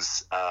of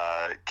those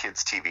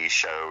kids TV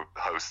show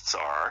hosts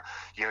are.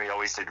 He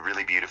always did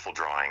really beautiful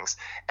drawings.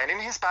 And in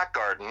his back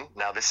garden,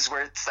 now this is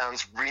where it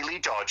sounds really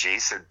dodgy,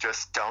 so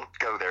just don't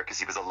go there because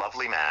he was a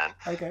lovely man.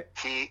 Okay.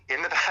 He,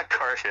 in the back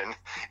garden,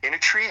 in a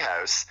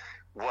treehouse,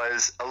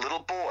 was a little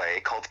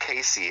boy called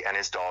Casey and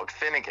his dog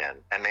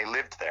Finnegan, and they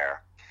lived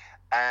there.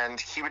 And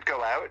he would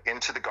go out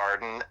into the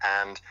garden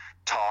and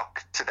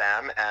talk to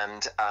them,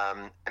 and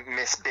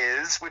Miss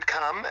Biz would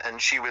come,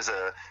 and she was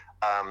a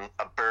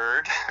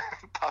bird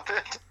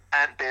puppet.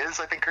 Aunt Biz,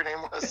 I think her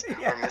name was,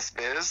 or Miss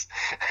Biz.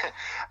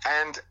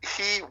 And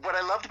what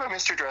I loved about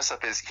Mr.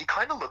 Dress-Up is he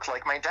kind of looked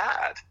like my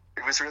dad.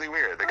 It was really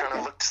weird. They kind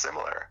of looked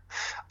similar.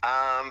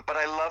 But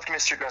I loved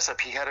Mr.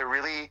 Dress-Up. He had it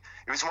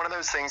was one of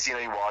those things, you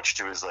watched.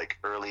 It was like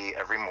early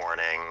every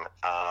morning.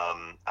 I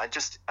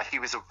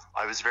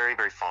was very,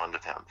 very fond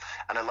of him.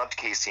 And I loved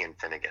Casey and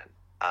Finnegan.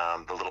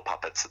 The little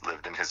puppets that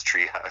lived in his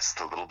treehouse,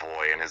 the little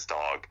boy and his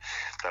dog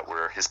that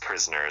were his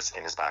prisoners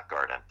in his back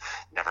garden.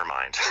 Never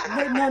mind.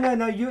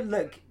 No.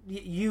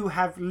 You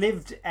have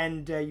lived,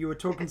 and you were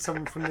talking to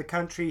someone from the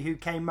country who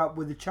came up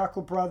with the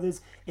Chuckle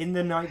Brothers, In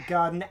the Night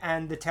Garden,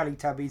 and the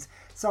Teletubbies.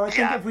 So I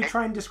think if we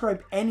try and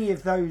describe any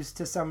of those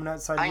to someone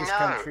outside this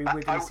country,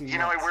 we're going to see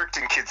I worked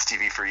in kids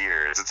TV for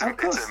years. It's a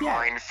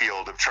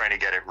minefield of trying to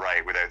get it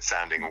right without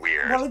sounding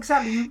weird. Well,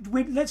 exactly.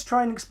 Let's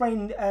try and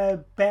explain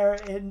Bear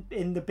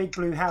in the Big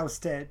Blue House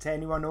to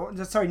anyone.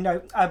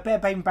 Bear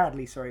Behaving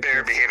Badly. Sorry.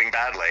 Bear Behaving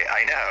Badly.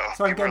 I know.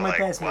 So I'm getting my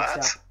bears mixed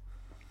up.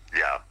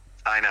 Yeah,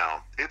 I know.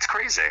 It's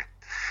crazy.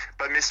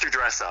 But Mr.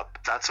 Dress-Up,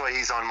 that's why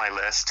he's on my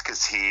list,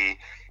 because he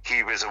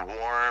was a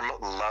warm,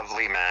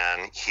 lovely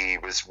man. He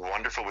was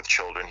wonderful with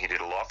children. He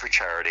did a lot for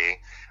charity.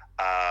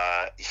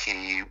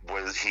 He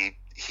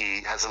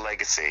has a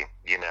legacy,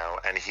 and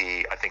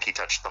I think he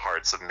touched the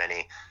hearts of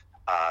many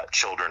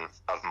children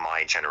of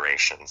my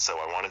generation. So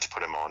I wanted to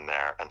put him on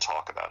there and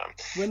talk about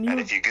him. And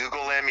if you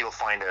Google him, you'll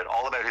find out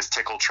all about his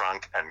tickle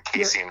trunk and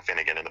Casey and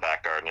Finnegan in the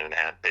back garden and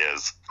Aunt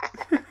Biz.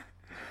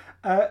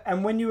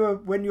 And when you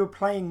were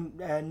playing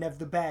Nev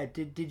the Bear,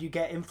 did you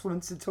get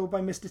influenced at all by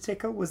Mr.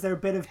 Tickle? Was there a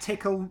bit of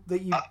Tickle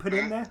that you put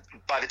in there?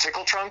 By the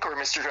Tickle Trunk or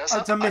Mr.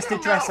 Dress-Up? Oh,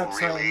 Mr. Dress-Up,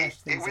 really.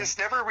 It was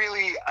never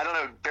really, I don't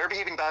know, Bear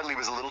Behaving Badly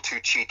was a little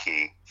too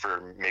cheeky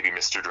for maybe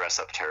Mr.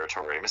 Dress-Up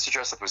territory. Mr.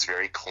 Dress-Up was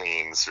very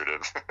clean sort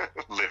of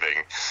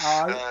living.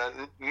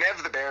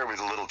 Nev the Bear was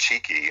a little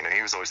cheeky,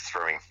 he was always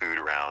throwing food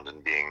around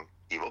and being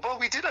evil. Well,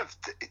 we did have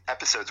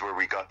episodes where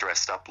we got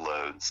dressed up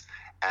loads.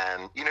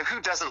 And,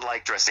 who doesn't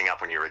like dressing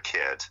up when you're a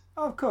kid?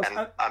 Oh, of course.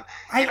 And,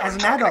 as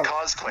an adult. To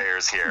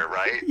cosplayers here,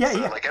 right?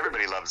 Like,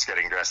 everybody loves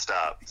getting dressed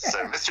up. Yeah. So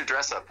Mr.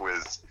 Dress-Up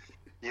was,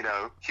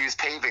 he was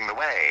paving the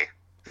way.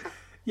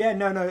 Yeah,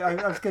 no,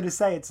 I was going to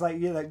say, it's like,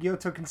 you're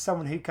talking to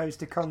someone who goes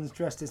to cons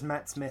dressed as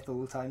Matt Smith all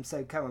the time,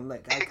 so come on,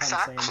 look, I can't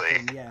say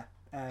anything,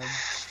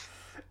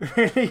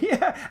 Really,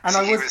 yeah.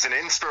 And he was an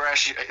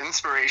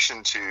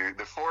inspiration to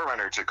the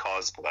forerunner to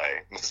cosplay,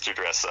 Mr.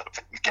 Dress-Up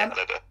in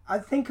Canada. And I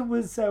think it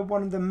was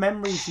one of the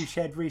memories you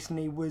shared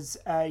recently was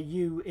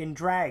you in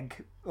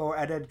drag, or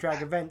at a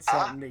drag event,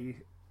 certainly.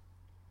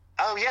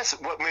 Oh, yes.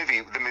 What movie?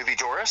 The movie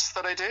Doris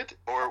that I did?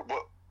 Or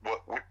what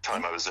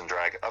time I was in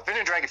drag? I've been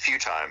in drag a few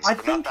times,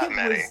 but not that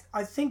many.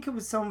 I think it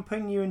was someone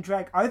putting you in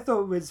drag. I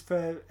thought it was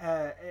for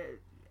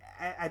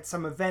at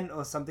some event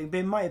or something, but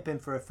it might have been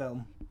for a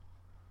film.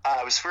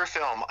 It was for a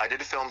film. I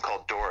did a film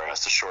called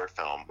Doris, a short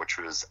film, which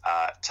was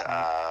at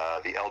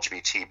the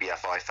LGBT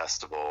BFI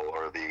festival,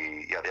 or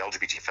the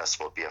LGBT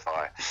festival at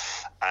BFI,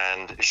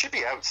 and it should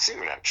be out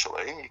soon.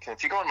 Actually,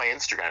 if you go on my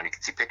Instagram, you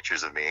can see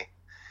pictures of me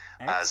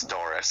as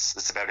Doris.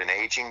 It's about an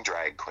aging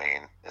drag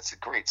queen. It's a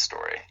great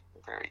story.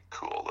 A very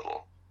cool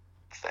little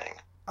thing.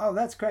 Oh,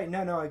 that's great.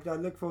 No, I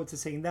look forward to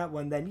seeing that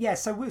one then. Yeah,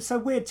 so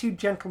we're two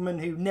gentlemen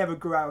who never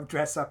grew out of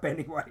dress up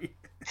anyway.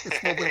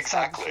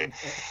 Exactly.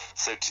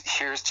 So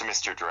here's to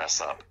Mr. Dress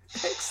Up.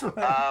 Excellent.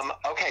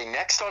 Okay,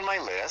 next on my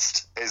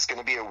list is going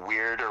to be a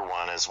weirder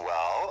one as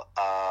well.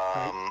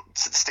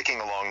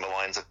 Sticking along the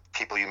lines of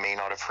people you may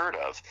not have heard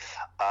of.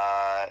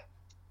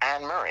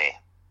 Anne Murray.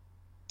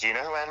 Do you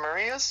know who Anne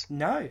Murray is?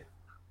 No.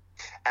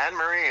 Anne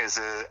Murray is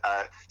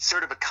a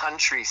sort of a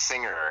country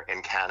singer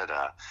in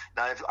Canada.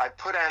 Now, I've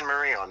put Anne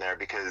Murray on there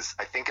because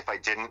I think if I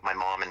didn't, my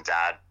mom and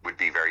dad would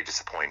be very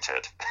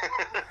disappointed.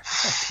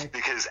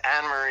 Because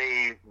Anne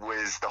Murray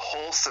was the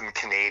wholesome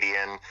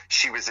Canadian.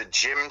 She was a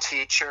gym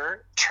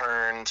teacher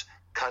turned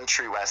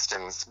country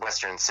western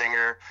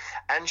singer,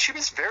 and she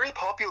was very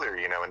popular,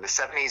 in the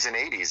 70s and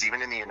 80s,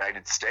 even in the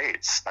United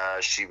States.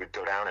 She would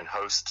go down and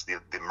host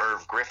the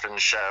Merv Griffin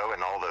show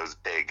and all those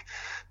big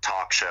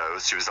talk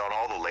shows. She was on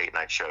all the late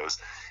night shows.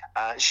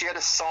 She had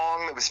a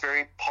song that was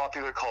very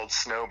popular called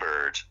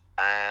Snowbird,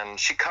 and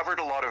she covered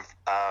a lot of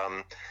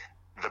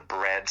the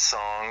Bread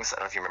songs. I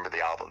don't know if you remember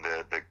the album,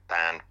 the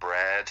band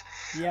Bread.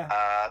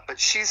 Yeah. But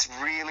she's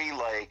really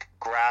like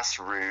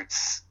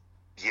grassroots,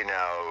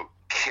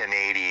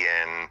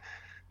 Canadian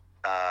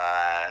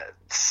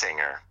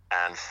singer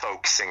and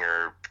folk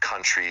singer,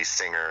 country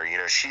singer.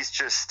 She's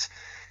just,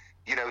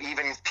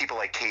 even people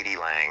like Katie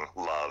Lang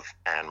love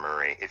Anne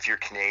Murray. If you're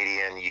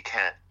Canadian, you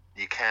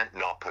can't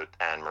not put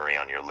Anne Murray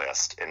on your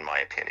list, in my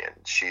opinion.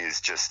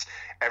 She's just,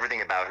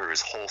 everything about her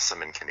is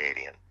wholesome and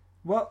Canadian.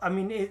 Well, I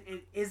mean,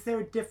 is there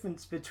a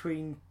difference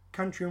between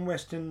country and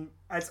western?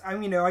 I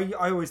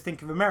always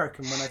think of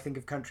American when I think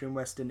of country and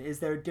western. Is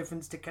there a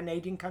difference to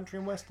Canadian country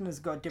and western? Has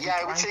it got a different?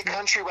 Yeah, I would say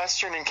country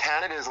western in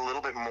Canada is a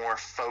little bit more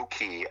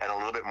folky and a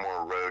little bit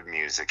more road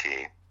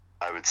music-y,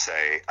 I would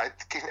say.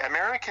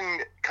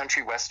 American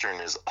country western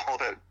is all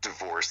about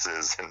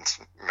divorces and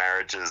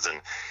marriages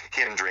and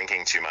him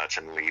drinking too much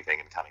and leaving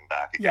and coming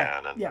back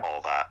again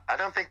all that. I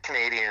don't think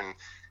Canadian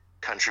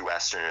country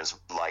western is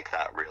like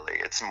that, really.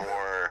 It's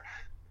more,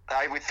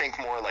 I would think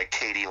more like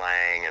Katie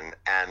Lang and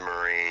Anne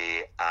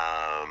Murray.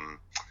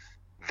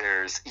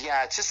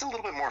 It's just a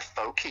little bit more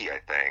folky, I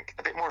think.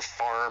 A bit more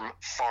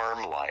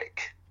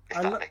farm-like,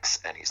 if that makes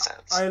any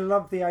sense. I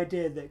love the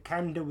idea that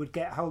Canada would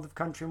get hold of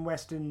country and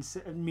western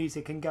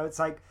music and go, it's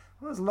like,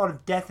 well, there's a lot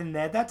of death in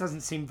there. That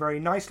doesn't seem very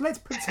nice. Let's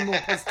put some more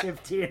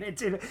positivity in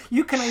it.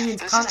 You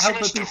Canadians can't help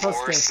but be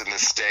positive. In the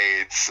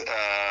States.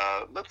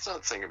 Let's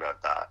not sing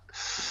about that.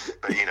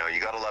 But, you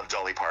got to love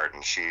Dolly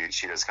Parton.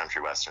 She does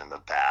country western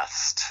the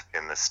best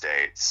in the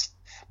States.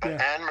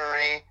 But Anne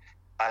Murray,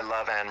 I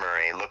love Anne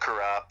Murray. Look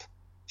her up.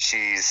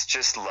 She's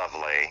just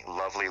lovely,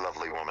 lovely,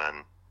 lovely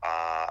woman.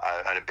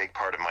 And a big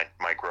part of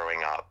my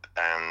growing up.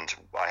 And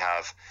I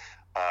have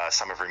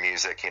some of her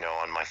music,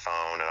 on my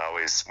phone, and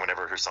always,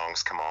 whenever her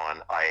songs come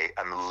on, I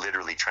am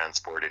literally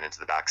transported into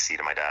the back seat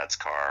of my dad's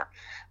car,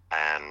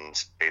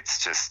 and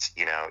it's just,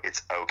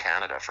 it's "Oh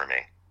Canada" for me.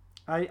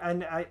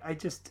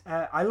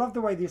 I love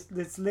the way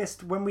this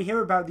list, when we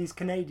hear about these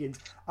Canadians,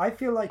 I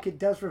feel like it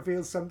does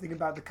reveal something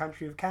about the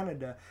country of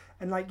Canada,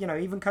 and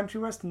even country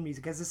western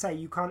music, as I say,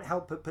 you can't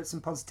help but put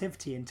some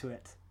positivity into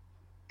it.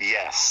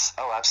 Yes,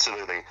 oh,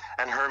 absolutely,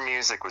 and her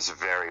music was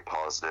very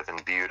positive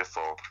and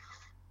beautiful.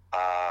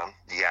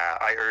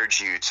 I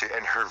urge you to,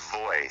 and her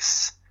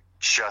voice,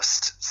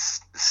 just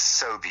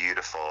so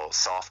beautiful,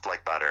 soft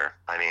like butter.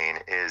 I mean,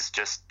 is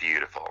just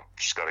beautiful.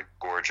 She's got a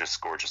gorgeous,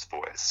 gorgeous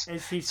voice.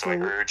 So I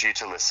urge you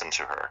to listen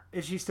to her.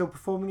 Is she still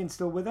performing and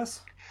still with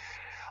us?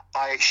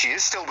 She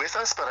is still with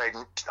us, but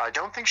I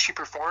don't think she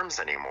performs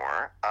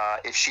anymore.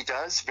 If she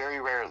does, very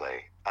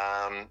rarely.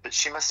 But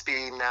she must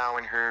be now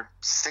in her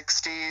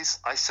 60s,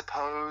 I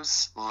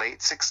suppose, late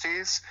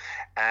 60s.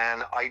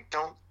 And I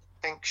don't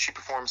think she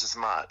performs as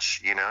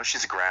much.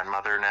 She's a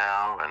grandmother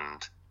now,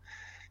 and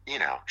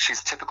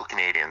she's typical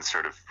Canadian,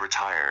 sort of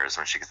retires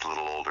when she gets a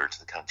little older to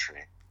the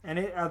country. And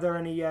are there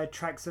any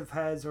tracks of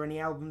hers or any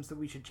albums that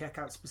we should check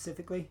out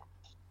specifically?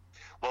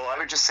 Well, I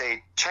would just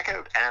say check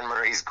out Anne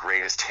Murray's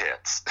greatest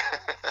hits.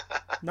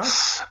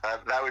 Nice.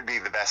 That would be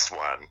the best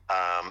one.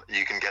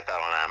 You can get that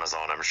on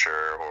Amazon, I'm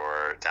sure,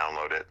 or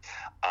download it.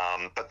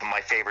 But my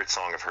favorite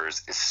song of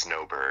hers is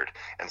Snowbird.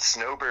 And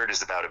Snowbird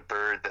is about a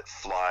bird that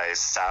flies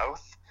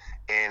south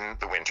in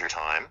the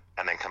wintertime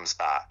and then comes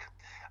back.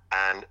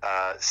 And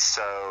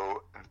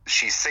so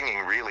she's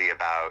singing really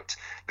about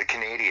the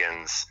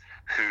Canadians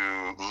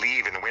who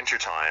leave in the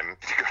wintertime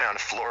to go down to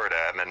Florida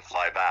and then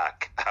fly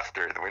back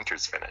after the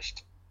winter's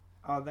finished.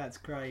 Oh, that's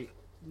great.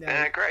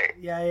 Great.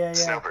 Yeah.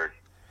 Snowbird.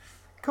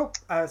 Cool.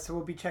 So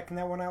we'll be checking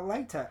that one out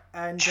later.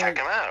 And check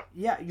them out.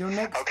 Yeah, your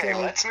next... Okay,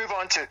 let's move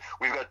on to...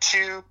 We've got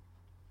 4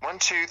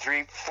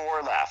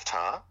 left,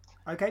 huh?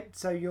 Okay,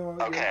 so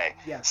Okay.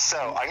 Yeah.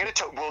 So I'm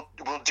gonna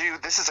we'll do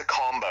this is a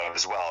combo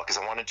as well because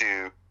I want to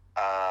do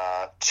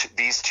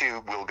these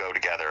two will go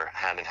together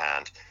hand in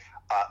hand.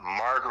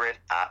 Margaret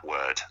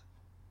Atwood.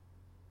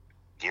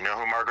 You know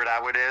who Margaret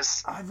Atwood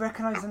is? I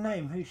recognise the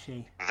name. Who's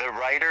she? The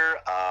writer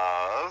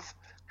of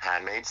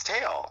Handmaid's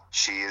Tale.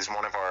 She is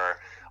one of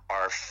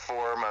our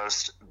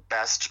foremost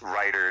best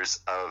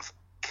writers of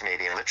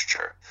Canadian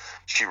literature.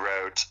 She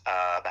wrote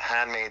The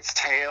Handmaid's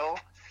Tale.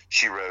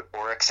 She wrote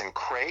Oryx and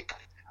Crake,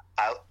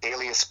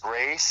 Alias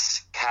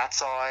Grace,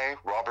 Cat's Eye,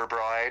 Robber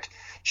Bride.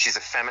 She's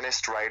a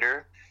feminist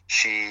writer.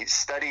 She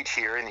studied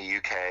here in the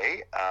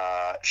UK.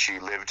 She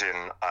lived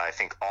in, I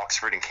think,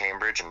 Oxford and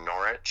Cambridge and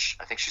Norwich.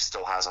 I think she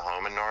still has a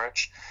home in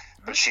Norwich.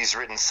 But she's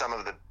written some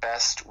of the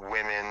best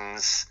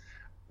women's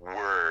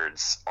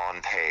words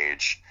on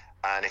page.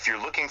 And if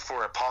you're looking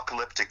for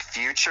apocalyptic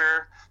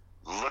future,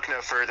 look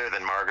no further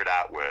than Margaret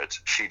Atwood.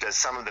 She does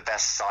some of the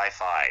best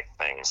sci-fi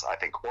things. I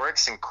think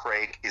Oryx and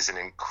Crake is an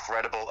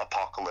incredible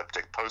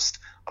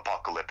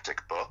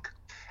post-apocalyptic book.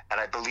 And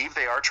I believe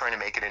they are trying to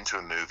make it into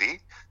a movie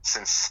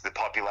since the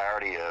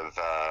popularity of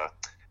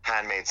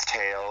Handmaid's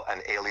Tale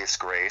and Alias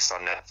Grace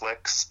on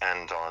Netflix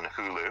and on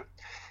Hulu.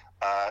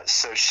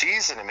 So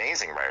she's an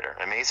amazing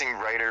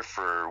writer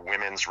for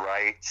women's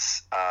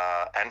rights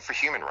and for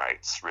human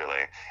rights,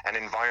 really, and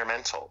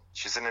environmental.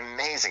 She's an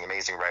amazing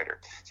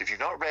writer. So if you've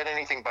not read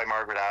anything by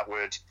Margaret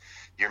Atwood,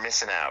 you're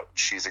missing out.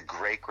 She's a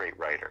great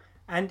writer.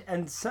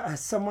 And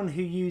someone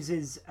who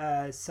uses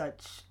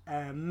such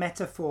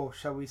metaphor,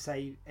 shall we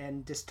say,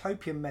 and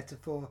dystopian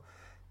metaphor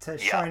to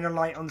shine a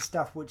light on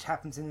stuff which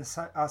happens in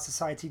our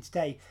society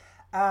today.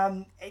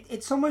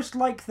 It's almost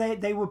like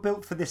they were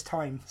built for this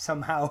time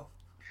somehow.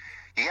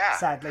 Yeah.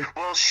 Sadly.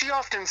 Well, she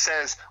often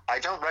says, I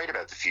don't write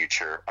about the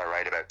future, I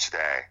write about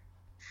today.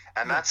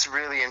 And that's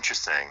really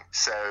interesting.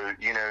 So,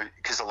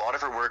 because a lot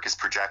of her work is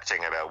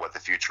projecting about what the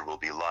future will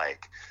be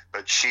like.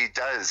 But she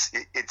does,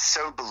 it's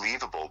so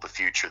believable, the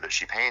future that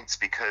she paints,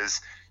 because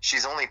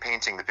she's only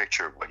painting the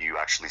picture of what you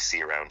actually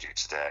see around you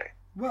today.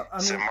 Well, I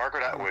mean, so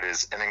Margaret Atwood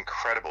is an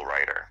incredible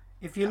writer.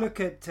 If you look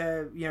at,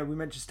 we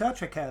mentioned Star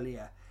Trek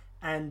earlier,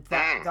 and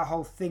the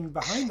whole thing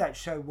behind that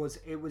show was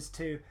it was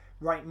to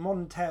write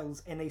modern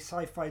tales in a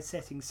sci-fi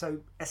setting. So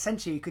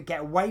essentially you could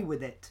get away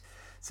with it.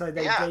 So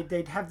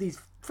they'd have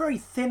these very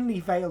thinly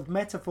veiled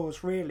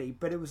metaphors, really,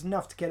 but it was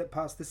enough to get it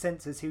past the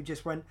censors who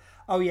just went,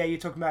 oh yeah, you're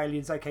talking about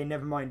aliens, okay,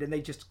 never mind, and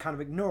they just kind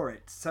of ignore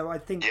it. So I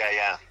think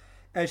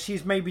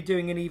she's maybe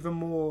doing an even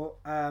more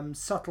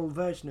subtle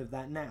version of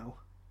that now.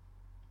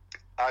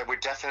 I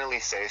would definitely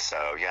say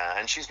so, yeah.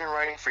 And she's been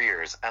writing for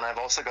years. And I've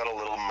also got a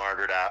little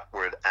Margaret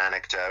Atwood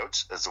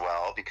anecdote as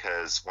well,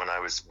 because when I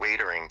was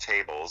waitering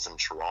tables in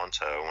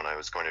Toronto, when I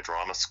was going to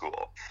drama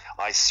school,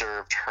 I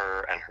served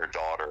her and her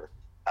daughter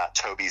at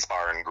Toby's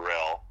Bar and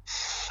Grill.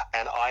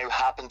 And I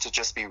happened to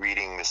just be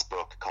reading this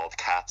book called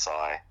Cat's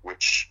Eye,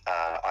 which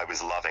I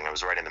was loving. I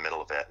was right in the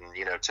middle of it.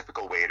 And,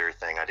 typical waiter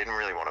thing, I didn't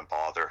really want to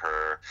bother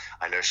her.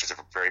 I know she's a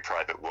very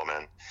private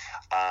woman.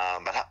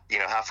 But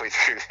halfway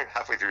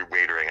through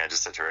waitering, I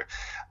just said to her,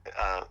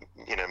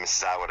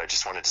 Mrs. Atwood, I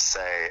just wanted to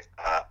say,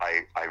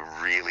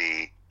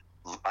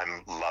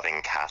 I'm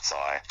loving Cat's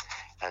Eye.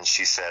 And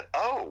she said,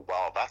 oh,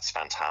 well, that's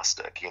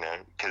fantastic,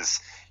 because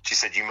she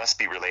said, you must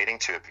be relating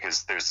to it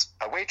because there's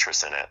a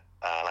waitress in it.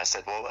 And I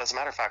said, well, as a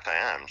matter of fact, I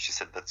am. She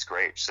said, that's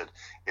great. She said,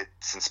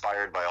 it's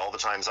inspired by all the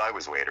times I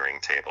was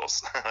waitering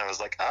tables. And I was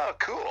like, oh,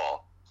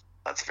 cool.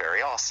 That's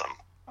very awesome.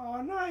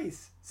 Oh,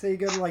 nice. So you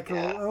got a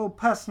little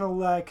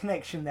personal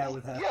connection there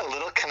with her. Yeah, a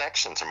little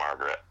connection to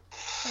Margaret.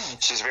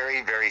 Nice. She's a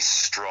very, very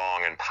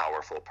strong and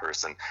powerful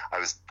person. I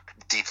was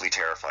deeply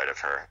terrified of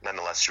her.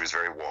 Nonetheless, she was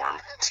very warm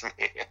to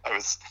me. I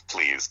was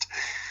pleased.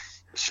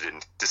 She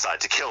didn't decide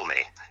to kill me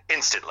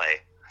instantly.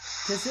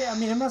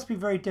 It must be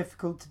very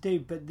difficult to do,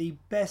 but the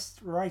best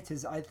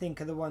writers, I think,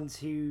 are the ones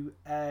who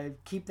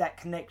keep that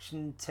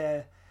connection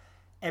to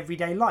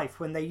everyday life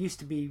when they used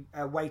to be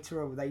a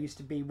waiter or they used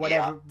to be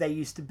whatever they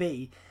used to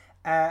be.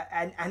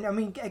 And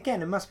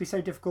again, it must be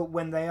so difficult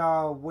when they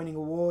are winning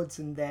awards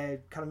and they're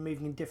kind of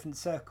moving in different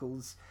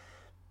circles.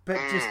 But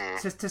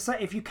just to say,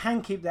 if you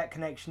can keep that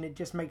connection, it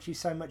just makes you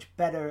so much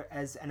better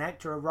as an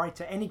actor, a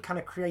writer, any kind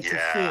of creative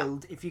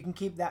field. If you can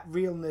keep that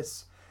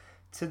realness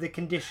to the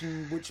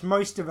condition which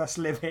most of us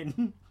live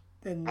in.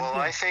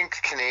 I think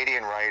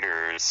Canadian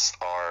writers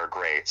are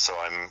great. So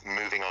I'm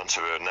moving on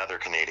to another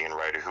Canadian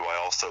writer who I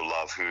also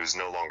love, who's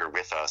no longer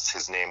with us.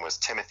 His name was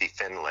Timothy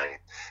Finlay,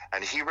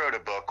 and he wrote a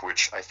book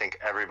which I think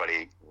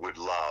everybody would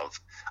love.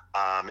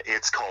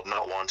 It's called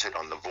Not Wanted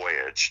on the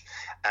Voyage.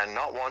 And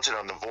Not Wanted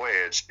on the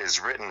Voyage is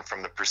written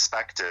from the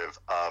perspective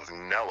of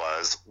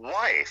Noah's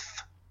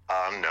wife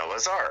on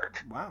Noah's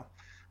Ark. Wow.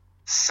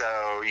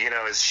 So,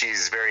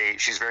 she's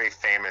very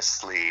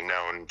famously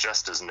known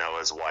just as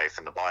Noah's wife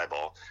in the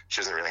Bible.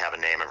 She doesn't really have a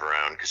name of her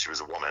own because she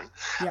was a woman.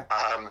 Yeah.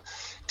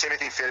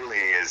 Timothy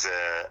Finlay is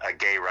a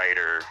gay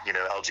writer,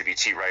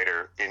 LGBT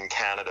writer in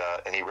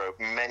Canada, and he wrote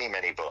many,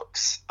 many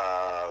books.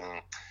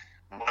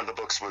 One of the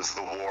books books was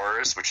The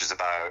Wars, which is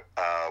about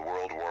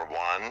World War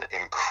I.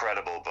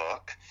 Incredible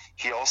book.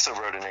 He also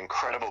wrote an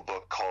incredible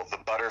book called The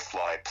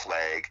Butterfly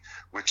Plague,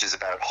 which is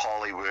about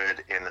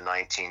Hollywood in the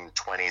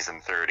 1920s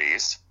and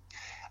 30s.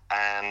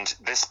 And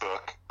this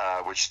book,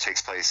 which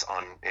takes place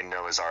in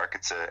Noah's Ark,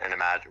 it's an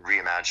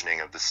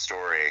reimagining of the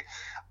story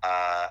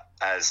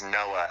as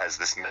Noah as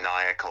this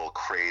maniacal,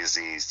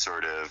 crazy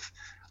sort of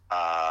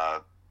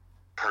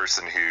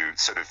person who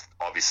sort of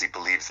obviously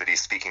believes that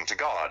he's speaking to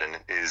God and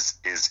is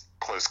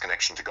close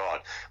connection to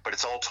God. But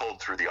it's all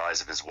told through the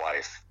eyes of his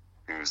wife,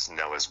 who's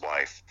Noah's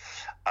wife,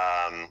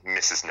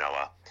 Mrs.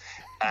 Noah.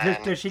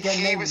 And does she get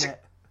named in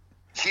it?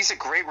 He's a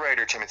great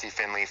writer, Timothy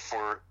Finley.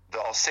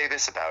 I'll say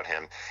this about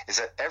him, is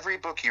that every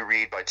book you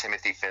read by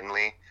Timothy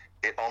Finley,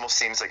 it almost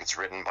seems like it's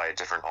written by a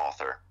different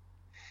author.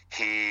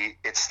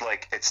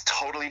 It's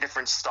totally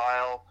different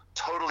style,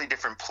 totally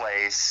different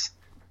place.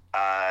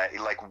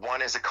 Like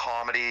one is a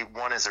comedy,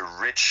 one is a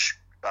rich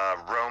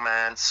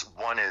romance,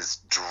 one is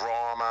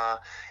drama.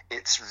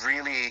 It's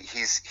really,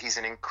 he's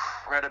an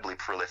incredibly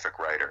prolific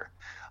writer.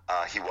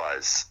 He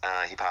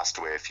passed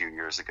away a few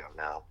years ago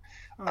now.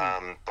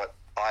 But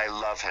I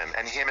love him.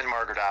 And him and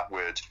Margaret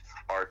Atwood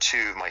are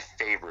two of my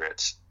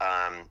favorite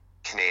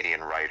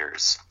Canadian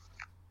writers.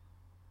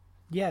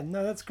 Yeah,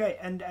 no, that's great.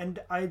 And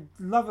I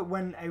love it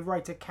when a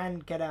writer can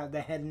get out of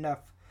their head enough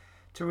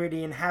to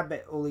really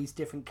inhabit all these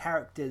different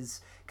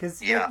characters.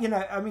 Because, you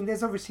know, I mean,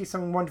 there's obviously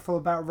something wonderful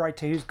about a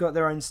writer who's got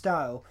their own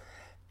style.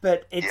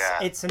 But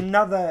it's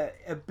another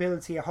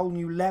ability, a whole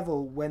new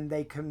level when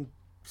they can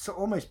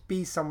almost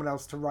be someone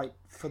else to write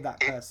for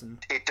that person.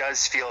 It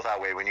does feel that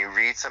way. When you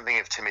read something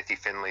of Timothy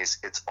Finley's,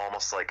 it's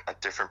almost like a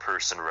different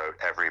person wrote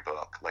every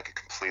book, like a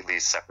completely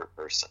separate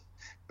person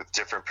with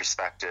different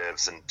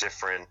perspectives and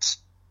different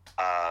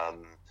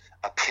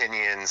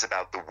opinions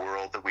about the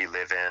world that we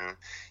live in.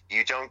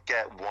 You don't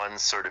get one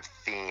sort of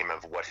theme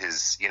of what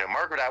his,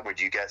 Margaret Atwood,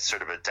 you get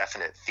sort of a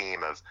definite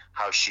theme of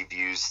how she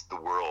views the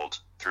world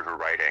through her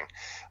writing.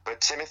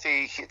 But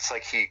Timothy, it's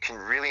like he can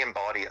really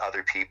embody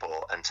other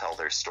people and tell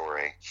their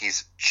story.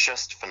 He's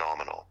just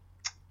phenomenal.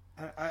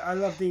 I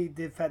love the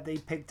fact that he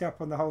picked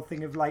up on the whole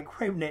thing of like,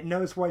 wait a minute,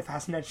 Noah's wife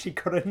hasn't actually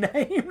got a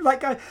name.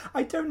 Like,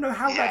 I don't know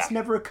how that's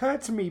never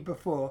occurred to me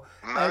before.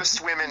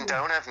 Most women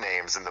don't have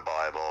names in the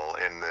Bible,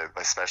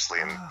 especially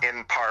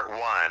in part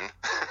one.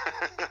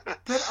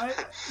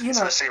 But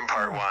especially in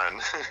part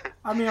one.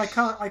 I mean, I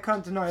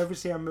can't deny.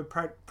 Obviously, I'm a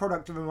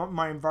product of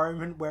my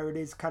environment where it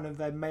is kind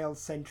of a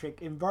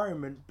male-centric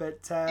environment.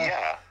 But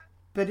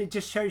But it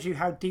just shows you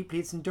how deeply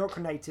it's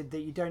indoctrinated that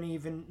you don't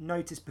even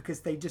notice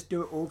because they just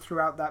do it all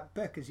throughout that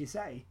book, as you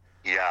say.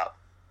 Yeah.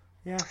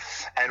 Yeah.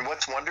 And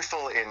what's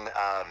wonderful in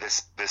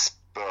this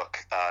book,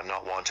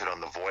 Not Wanted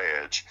on the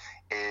Voyage,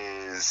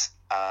 is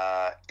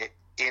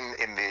in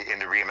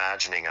the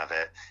reimagining of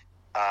it,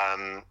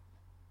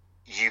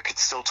 you could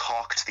still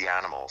talk to the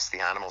animals. The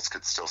animals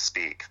could still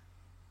speak.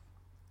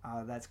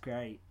 Oh, that's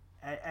great.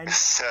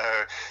 So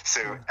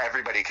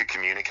everybody could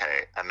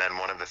communicate, and then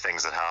one of the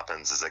things that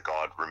happens is that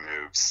God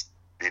removes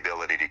the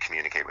ability to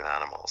communicate with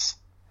animals.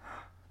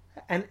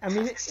 And I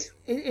mean,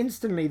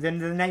 instantly, then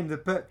the name of the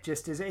book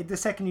just is the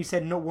second you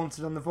said "Not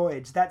Wanted on the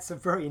Voyage." That's a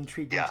very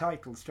intriguing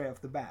title straight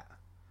off the bat.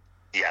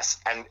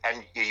 Yes, and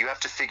you have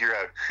to figure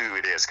out who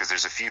it is because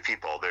there's a few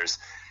people. There's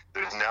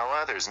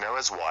Noah. There's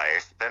Noah's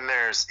wife. Then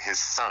there's his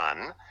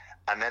son.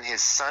 And then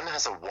his son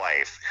has a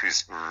wife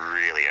who's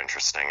really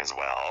interesting as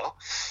well.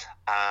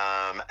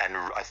 And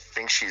I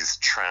think she's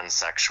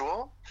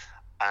transsexual.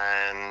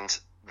 And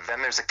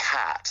then there's a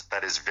cat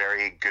that is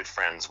very good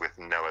friends with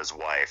Noah's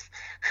wife,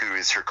 who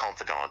is her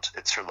confidant.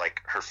 It's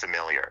her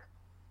familiar.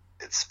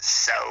 It's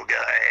so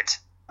good.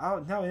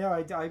 Oh, no,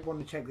 I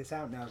want to check this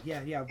out now.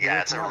 Yeah.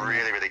 Yeah, it's a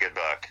really, really good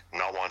book.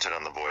 Not Wanted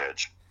on the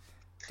Voyage.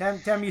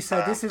 Damn you,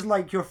 sir. This is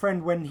like your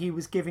friend when he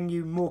was giving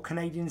you more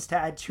Canadians to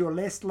add to your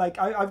list. Like,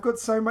 I've got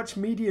so much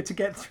media to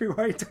get through,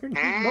 I don't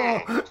need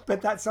more.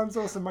 But that sounds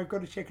awesome. I've got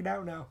to check it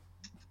out now.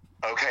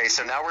 Okay,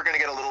 so now we're going to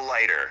get a little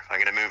lighter.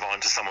 I'm going to move on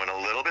to someone a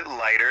little bit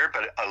lighter,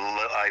 but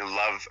I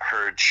love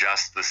her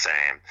just the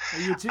same.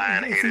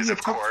 And it is,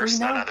 of course,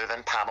 none other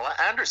than Pamela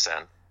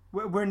Anderson.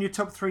 We're in your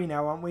top three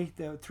now, aren't we?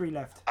 There are three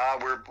left.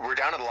 We're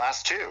down to the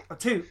last two. Oh,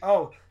 two.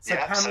 Oh, so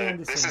yeah, Pamela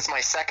Anderson. This is my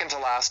second to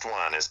last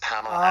one. Is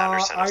Pamela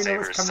Anderson of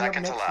Sabres,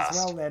 second to last. As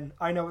well, then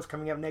I know what's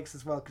coming up next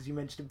as well because you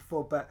mentioned it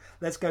before. But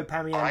let's go,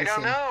 Pamela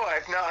Anderson. I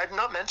don't know. I've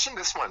not mentioned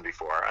this one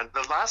before. And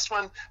the last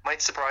one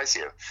might surprise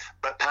you,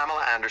 but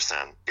Pamela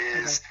Anderson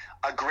is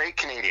a great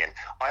Canadian.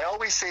 I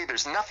always say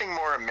there's nothing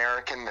more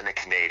American than a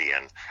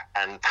Canadian,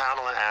 and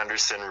Pamela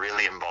Anderson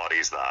really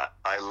embodies that.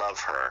 I love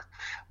her.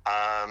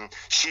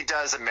 She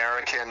does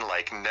American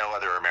like no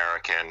other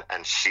American,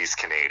 and she's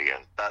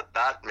Canadian.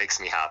 That makes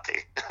me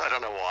happy. I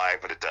don't know why,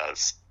 but it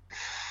does.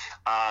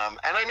 And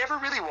I never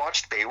really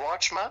watched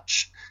Baywatch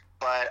much,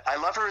 but I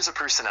love her as a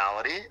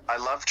personality. I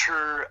loved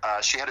her.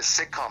 She had a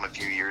sitcom a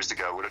few years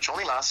ago, which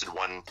only lasted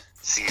one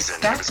season.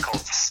 It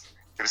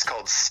was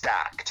called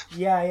Stacked.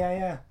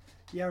 Yeah.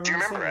 Yeah, I Do you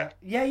remember seeing it?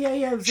 that.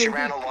 Yeah. It was She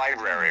ran a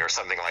library or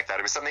something like that.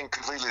 It was something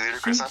completely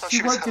ludicrous. I thought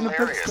she was worked in a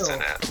hilarious bookstore.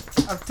 in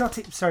it.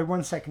 Dottie, sorry,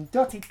 1 second.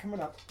 Dottie, coming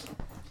up.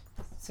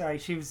 Sorry,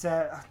 she was.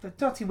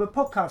 Dottie, we're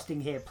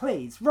podcasting here,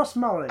 please. Ross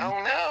Mullen.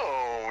 Oh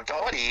no,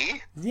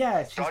 Dottie.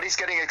 Yeah. Dottie's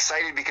getting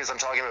excited because I'm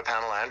talking about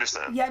Pamela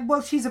Anderson. Yeah,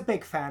 well, she's a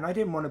big fan. I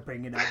didn't want to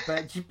bring it up,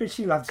 but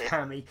she loves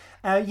Pammy.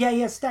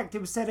 Yeah, Stacked. It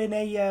was set in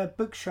a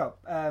bookshop,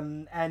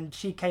 and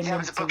she came Yeah, it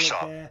was a into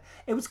bookshop.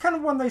 it was kind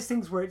of one of those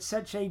things where it's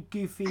such a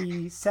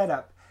goofy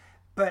setup,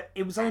 but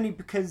it was only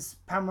because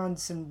Pamela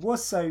Anderson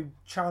was so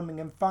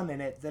charming and fun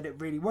in it that it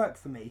really worked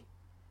for me.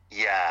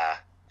 Yeah.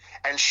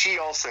 And she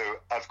also,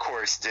 of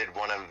course, did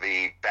one of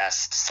the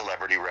best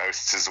celebrity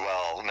roasts as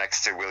well,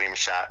 next to William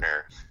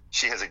Shatner.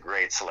 She has a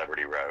great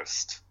celebrity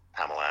roast,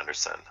 Pamela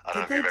Anderson. I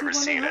don't know if you've ever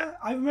seen it.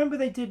 I remember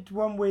they did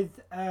one with.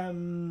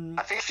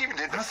 I think she even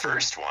did the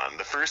first one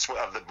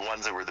of the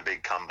ones that were the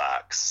big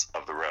comebacks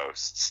of the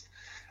roasts.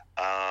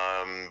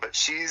 But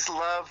she's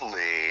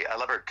lovely. I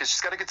love her because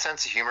she's got a good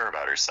sense of humor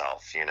about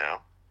herself, you know?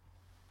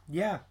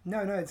 Yeah,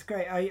 no, it's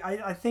great.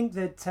 I think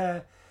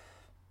that.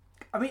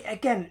 I mean,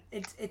 again,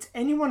 it's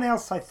anyone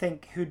else, I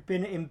think, who'd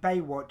been in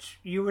Baywatch,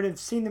 you would have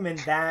seen them in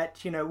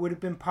that, you know, it would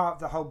have been part of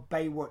the whole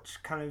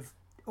Baywatch kind of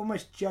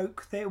almost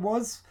joke that it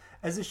was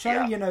as a show.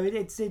 Yeah. You know,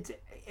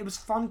 it was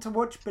fun to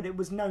watch, but it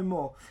was no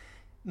more.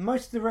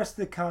 Most of the rest of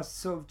the cast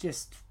sort of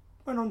just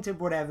went on to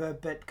whatever,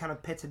 but kind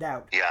of pitted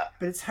out. Yeah.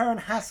 But it's her and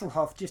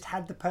Hasselhoff just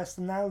had the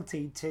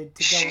personality to go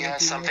She on and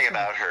has do something more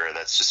about her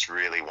that's just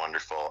really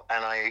wonderful.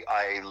 And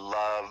I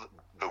love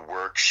the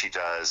work she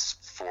does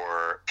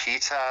for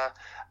PETA.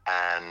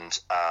 And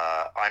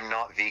I'm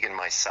not vegan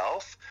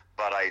myself,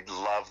 but I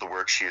love the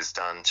work she has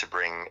done to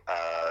bring,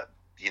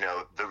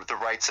 the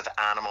rights of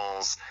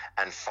animals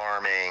and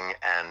farming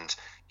and,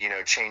 you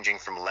know, changing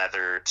from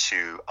leather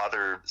to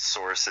other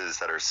sources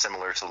that are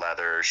similar to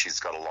leather. She's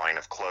got a line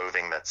of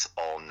clothing that's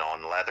all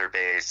non-leather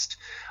based.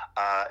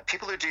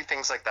 People who do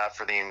things like that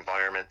for the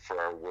environment, for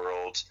our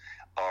world,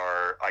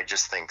 are, I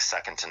just think,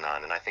 second to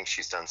none. And I think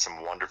she's done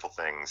some wonderful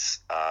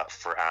things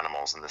for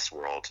animals in this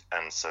world.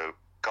 And so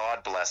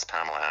God bless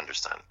Pamela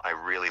Anderson. I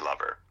really love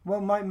her.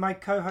 Well, my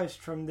co-host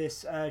from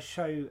this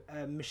show,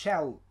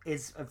 Michelle,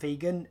 is a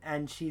vegan,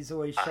 and she's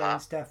always showing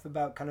stuff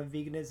about kind of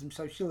veganism,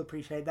 so she'll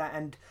appreciate that.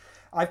 And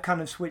I've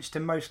kind of switched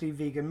to mostly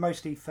vegan,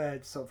 mostly for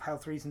sort of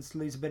health reasons, to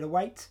lose a bit of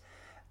weight.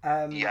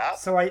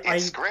 So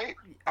it's great.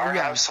 Our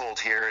household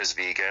here is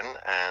vegan,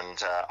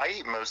 and I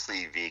eat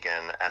mostly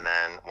vegan, and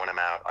then when I'm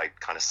out, I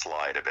kind of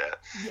slide a bit.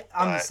 Yeah,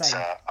 I'm the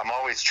same. I'm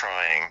always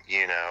trying,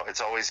 you know, it's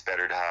always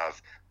better to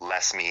have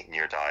less meat in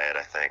your diet,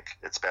 I think.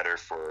 It's better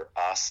for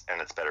us,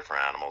 and it's better for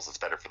animals. It's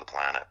better for the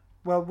planet.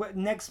 Well,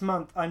 next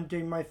month I'm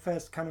doing my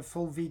first kind of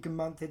full vegan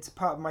month. It's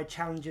part of my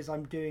challenges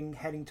I'm doing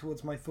heading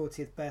towards my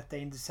 40th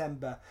birthday in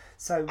December.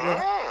 So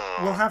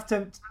we'll have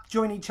to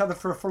join each other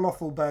for a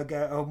falafel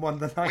burger on one of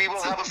the nights. We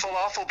will have a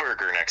falafel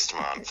burger next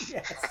month.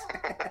 Yes.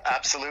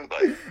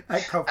 Absolutely.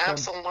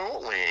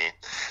 Absolutely.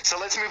 So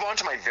let's move on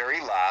to my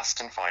very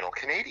last and final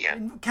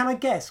Canadian. Can I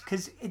guess?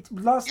 Because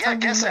last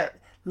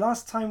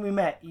time we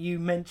met, you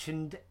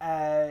mentioned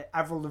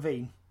Avril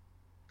Lavigne.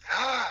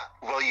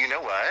 Well, you know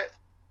what?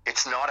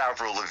 It's not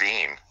Avril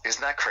Lavigne.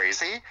 Isn't that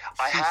crazy?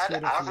 I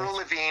had Avril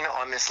Lavigne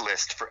on this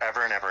list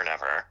forever and ever and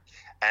ever.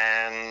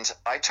 And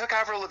I took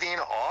Avril Lavigne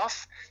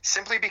off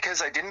simply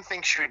because I didn't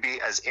think she would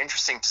be as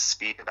interesting to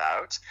speak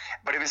about.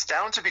 But it was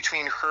down to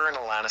between her and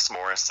Alanis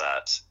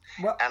Morissette.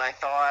 Well, and I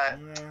thought,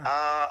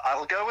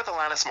 I'll go with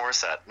Alanis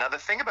Morissette. Now, the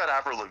thing about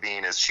Avril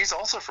Lavigne is she's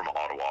also from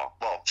Ottawa.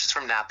 Well, she's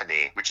from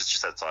Napanee, which is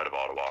just outside of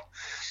Ottawa.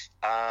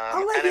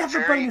 I'll let you have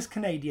a bonus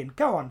Canadian.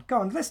 Go on.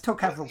 Let's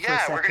talk Avril for a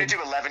second. Yeah, we're going to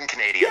do 11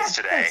 Canadians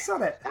today. Yes,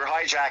 on it. We're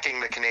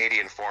hijacking the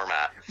Canadian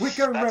format. We're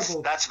going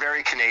rebel. That's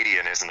very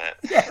Canadian, isn't it?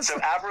 Yes. So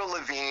Avril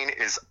Lavigne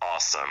is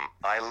awesome.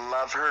 I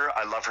love her.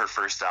 I love her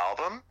first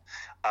album.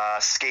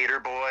 Skater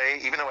Boy,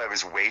 even though I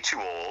was way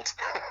too old,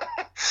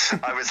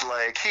 I was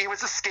like, he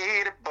was a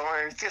skater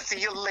boy,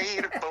 see you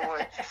later,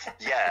 boy.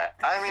 Yeah,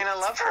 I mean, I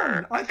love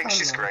her. I think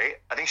she's great.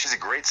 I think she's a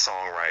great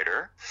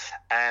songwriter.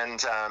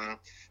 And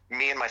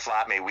me and my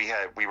flatmate,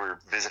 we were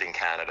visiting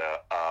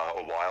Canada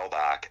a while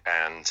back,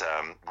 and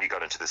we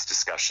got into this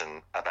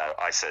discussion about,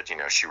 I said, you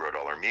know, she wrote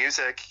all her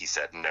music. He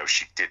said, no,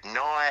 she did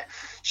not.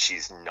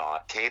 She's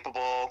not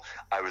capable.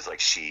 I was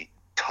like, she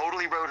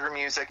totally wrote her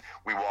music.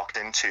 We walked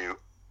into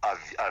a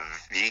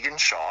vegan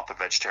shop, a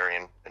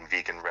vegetarian and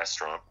vegan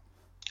restaurant,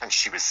 and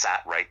she was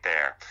sat right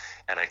there.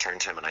 And I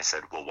turned to him and I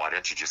said, well, why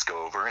don't you just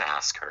go over and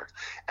ask her?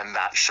 And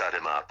that shut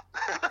him up.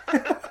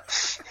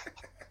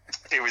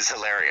 It was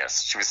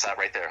hilarious. She was sat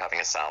right there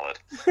having a salad.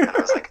 And I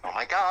was like, oh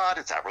my God,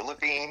 it's Avril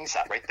Lavigne,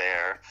 sat right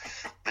there.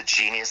 The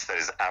genius that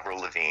is Avril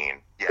Lavigne.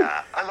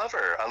 Yeah, I love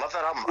her. I love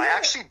that album. I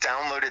actually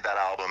downloaded that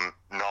album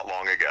not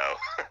long ago.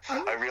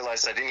 I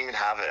realized I didn't even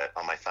have it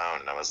on my phone.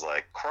 And I was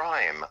like,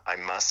 crime, I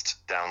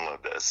must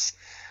download this.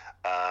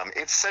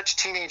 It's such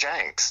teenage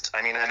angst.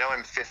 I mean, I know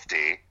I'm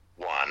 51,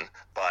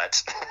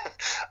 but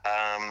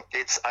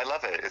I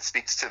love it. It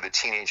speaks to the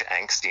teenage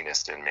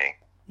angstiness in me.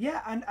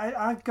 Yeah, and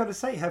I've got to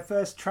say, her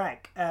first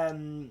track,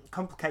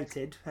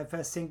 Complicated, her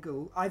first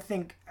single, I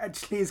think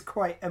actually is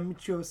quite a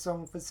mature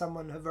song for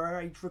someone of her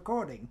age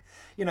recording.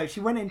 You know, she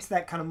went into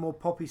that kind of more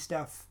poppy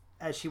stuff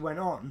as she went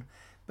on,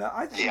 but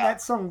I think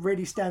that song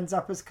really stands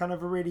up as kind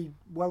of a really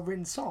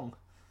well-written song.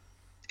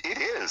 It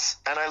is,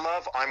 and I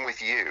love "I'm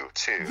With You"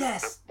 too.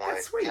 Yes,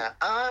 that's sweet. Yeah,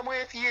 I'm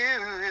with you.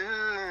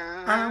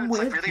 It's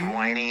like really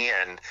whiny,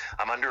 and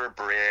I'm under a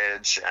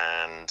bridge,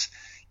 and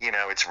you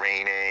know it's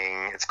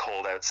raining, it's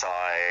cold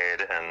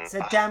outside, and it's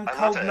a damn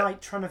cold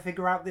night trying to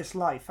figure out this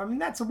life. I mean,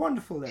 that's a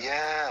wonderful lyric.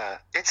 Yeah,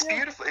 it's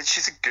beautiful.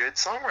 She's a good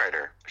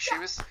songwriter. She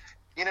was.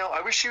 You know,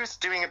 I wish she was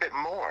doing a bit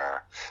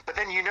more. But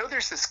then, you know,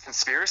 there's this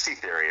conspiracy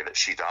theory that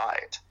she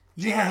died.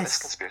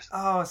 Yes.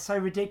 Oh, so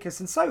ridiculous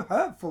and so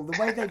hurtful. The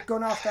way they've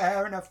gone after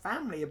her and her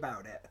family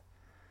about it.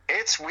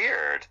 It's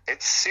weird.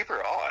 It's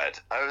super odd.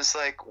 I was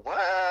like,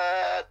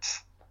 what?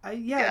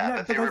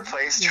 But they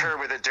replaced her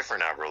with a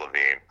different Avril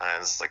Lavigne.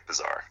 And it's like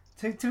bizarre.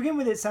 To begin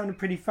with, it sounded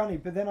pretty funny,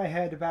 but then I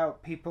heard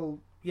about people,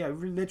 you know,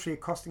 literally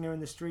accosting her in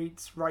the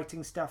streets,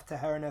 writing stuff to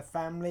her and her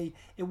family.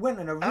 It went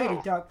in a really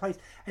dark place.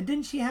 And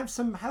didn't she have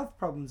some health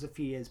problems a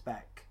few years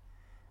back?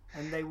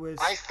 And they was.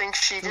 I think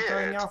she did.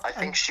 I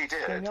think she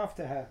did. Going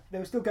after her. They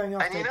were still going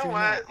after her. And you know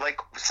what? Like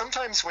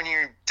sometimes when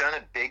you've done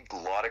a big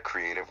lot of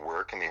creative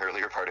work in the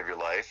earlier part of your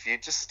life, you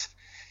just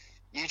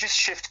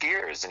shift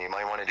gears and you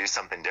might want to do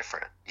something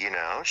different. You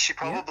know, she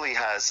probably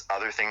has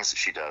other things that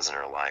she does in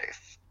her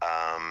life,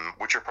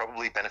 which are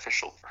probably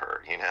beneficial for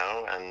her. You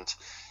know, and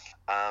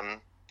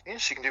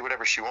she can do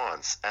whatever she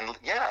wants. And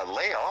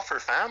lay off her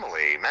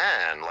family,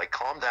 man. Like,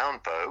 calm down,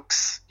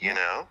 folks. You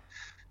know.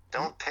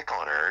 Don't pick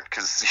on her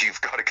because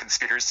you've got a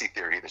conspiracy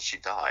theory that she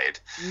died.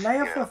 Lay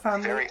off her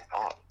family. Very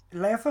odd.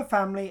 Lay off her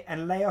family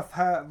and lay off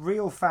her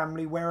real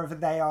family wherever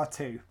they are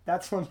too.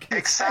 That's what I'm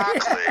going to say.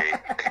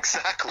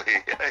 Exactly.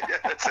 Yeah,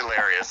 it's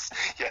hilarious.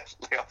 Yeah,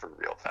 lay off her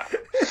real family.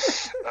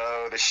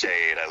 Oh, the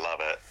shade. I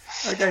love it.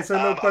 Okay, so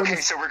bonus. Okay,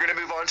 so we're going to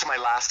move on to my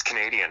last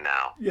Canadian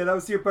now. Yeah, that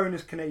was your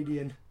bonus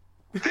Canadian.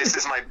 This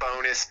is my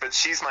bonus, but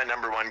she's my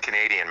number one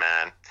Canadian,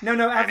 man.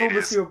 No, Avril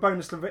was your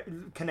bonus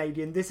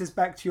Canadian. This is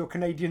back to your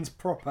Canadians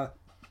proper.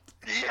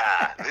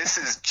 Yeah, this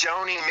is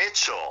Joni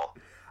Mitchell.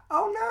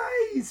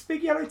 Oh, nice!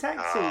 Big Yellow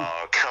Taxi.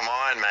 Oh, come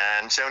on,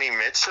 man. Joni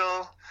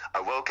Mitchell. I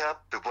woke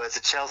up, it was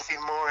a Chelsea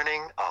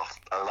morning. Oh,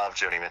 I love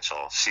Joni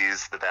Mitchell.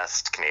 She's the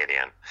best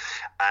Canadian.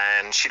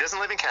 And she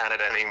doesn't live in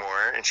Canada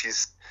anymore, and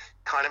she's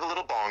kind of a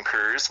little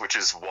bonkers, which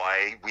is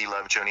why we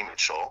love Joni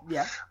Mitchell.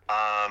 Yeah.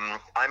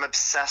 I'm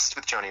obsessed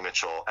with Joni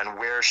Mitchell and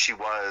where she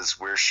was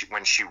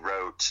when she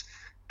wrote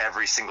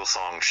every single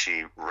song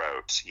she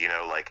wrote. You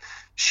know, like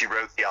she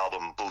wrote the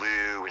album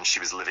Blue and she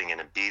was living in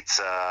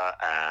Ibiza,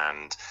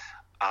 and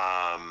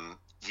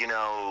you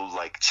know,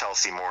 like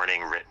Chelsea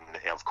Morning, written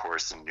of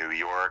course in New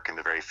York in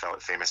the very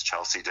famous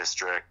Chelsea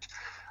district.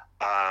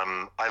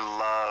 I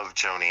love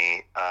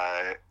Joni.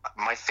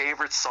 My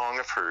favorite song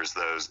of hers,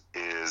 though,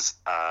 is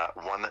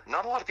one that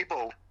not a lot of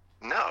people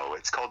know.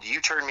 It's called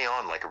 "You Turn Me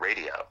On Like a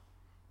Radio."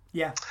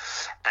 Yeah,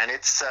 and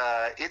it's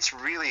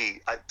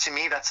really to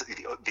me that's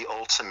the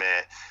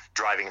ultimate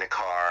driving in a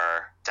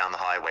car down the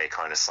highway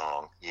kind of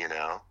song. You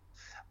know,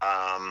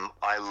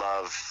 I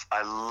love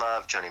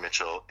Joni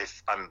Mitchell.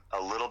 If I'm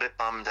a little bit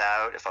bummed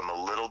out, if I'm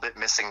a little bit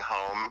missing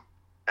home.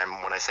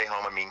 And when I say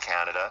home, I mean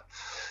Canada.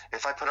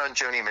 If I put on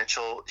Joni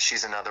Mitchell,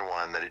 she's another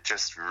one that it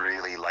just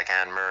really, like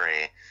Anne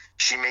Murray,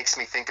 she makes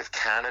me think of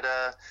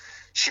Canada.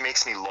 She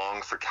makes me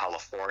long for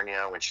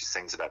California when she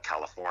sings about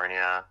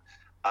California.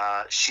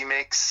 She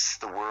makes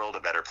the world a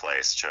better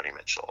place, Joni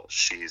Mitchell.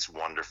 She's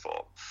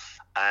wonderful.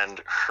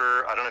 And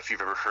I don't know if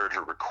you've ever heard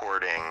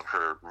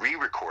her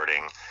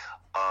re-recording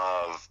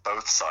of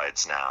Both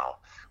Sides Now,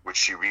 which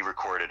she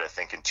re-recorded, I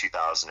think, in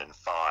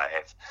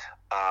 2005.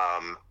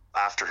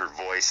 After her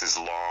voice is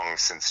long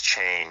since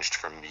changed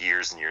from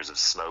years and years of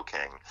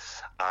smoking.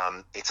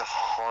 It's a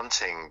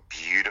haunting,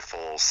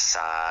 beautiful,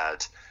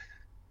 sad,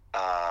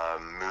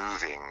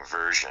 moving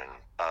version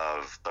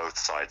of Both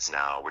Sides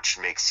Now, which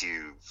makes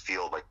you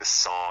feel like the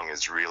song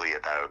is really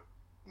about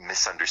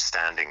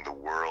misunderstanding the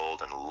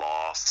world and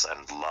loss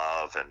and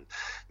love and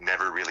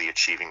never really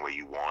achieving what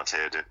you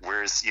wanted.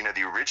 Whereas, you know,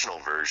 the original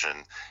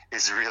version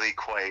is really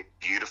quite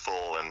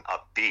beautiful and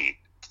upbeat,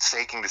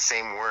 taking the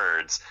same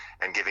words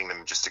and giving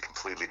them just a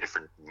completely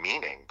different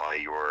meaning by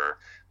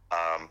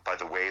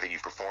the way that you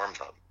performed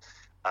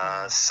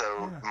them.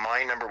 So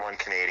my number one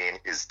Canadian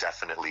is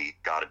definitely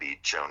got to be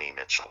Joni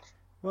Mitchell.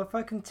 Well, if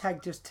I can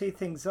tag just two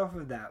things off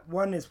of that.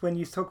 One is when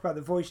you talk about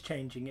the voice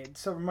changing, it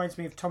sort of reminds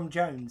me of Tom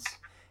Jones.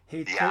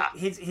 He's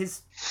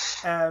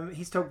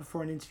talked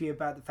before in an interview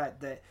about the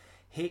fact that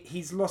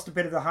he's lost a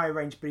bit of the high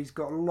range, but he's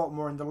got a lot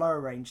more in the lower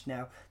range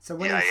now. So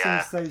when he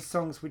sings those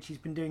songs, which he's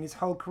been doing his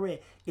whole career,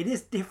 it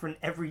is different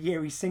every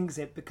year he sings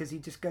it because he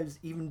just goes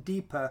even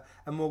deeper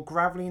and more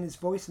gravelly in his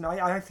voice. And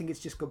I think it's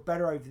just got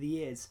better over the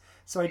years.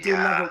 So I do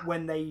love it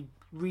when they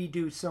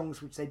redo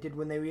songs which they did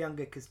when they were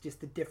younger, because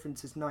just the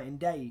difference is night and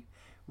day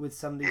with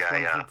some of these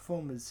wonderful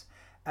performers.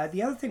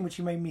 The other thing which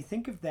you made me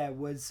think of there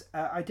was,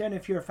 I don't know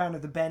if you're a fan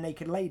of the Bare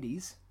Naked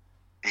Ladies.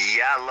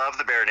 Yeah, I love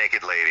the Bare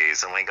Naked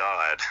Ladies. Oh my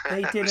god.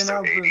 They did an so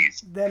album.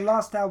 80s. Their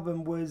last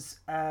album was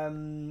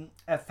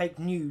Fake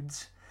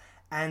Nudes,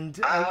 and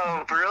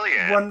Oh,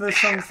 brilliant. one of the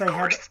songs Yeah, they of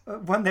had,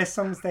 course. one of their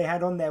songs they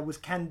had on there was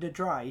Canada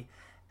Dry,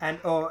 and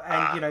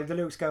the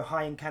lyrics go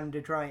high in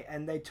Canada Dry,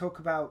 and they talk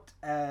about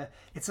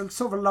it's a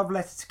sort of a love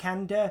letter to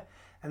Canada,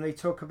 and they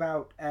talk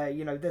about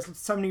there's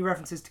so many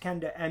references to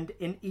Canada, and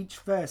in each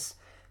verse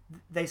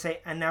they say,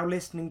 and now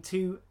listening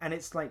to, and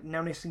it's like,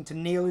 now listening to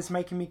Neil is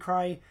making me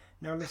cry,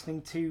 now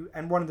listening to,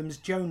 and one of them is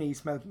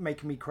Joni's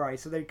making me cry,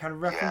 so they kind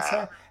of reference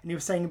Yeah. her, and he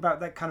was saying about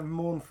that kind of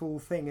mournful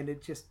thing, and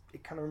it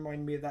kind of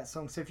reminded me of that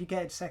song. So if you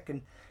get a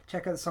second,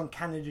 check out the song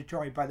Canada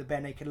Dry by the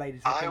Bare Naked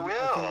Ladies. I think will.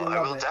 you'll I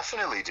love will it.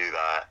 definitely do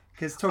that.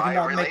 Because talking I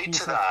about relate making to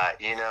yourself... that.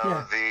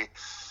 Yeah.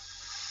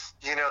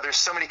 There's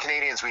so many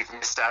Canadians we've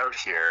missed out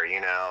here.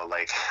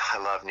 Like I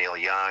love Neil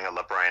Young, I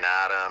love Bryan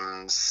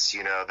Adams.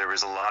 There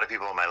was a lot of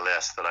people on my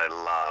list that I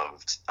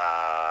loved. That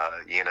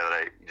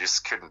I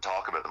just couldn't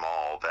talk about them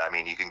all. But I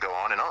mean, you can go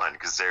on and on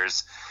because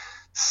there's,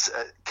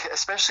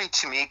 especially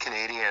to me,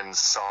 Canadian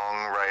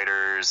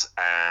songwriters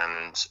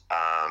and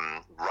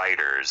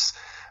writers,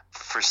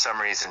 for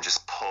some reason,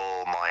 just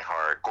pull my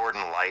heart.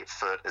 Gordon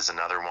Lightfoot is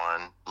another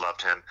one.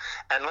 Loved him.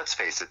 And let's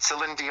face it,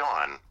 Celine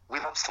Dion. We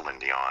love Celine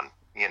Dion.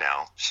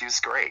 She was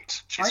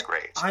great. She's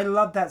great. I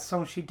love that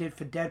song she did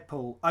for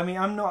Deadpool. I mean,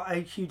 I'm not a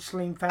huge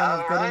Celine fan,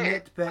 I've got to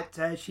admit, but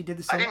she did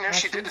the song I didn't know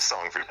Ashes. she did a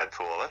song for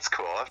Deadpool. That's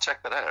cool. I'll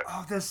check that out.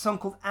 Oh, there's a song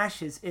called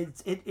Ashes.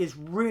 It is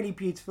really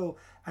beautiful,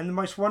 and the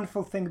most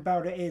wonderful thing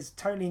about it is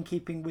totally in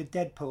keeping with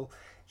Deadpool.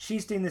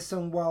 She's doing this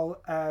song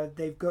while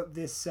they've got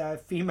this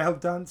female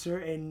dancer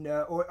in,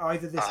 or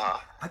either this,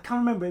 I can't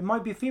remember, it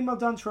might be a female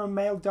dancer or a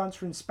male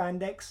dancer in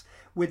spandex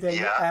with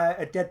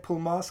a Deadpool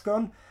mask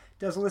on.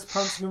 Does all this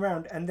prancing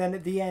around, and then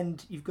at the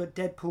end you've got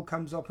Deadpool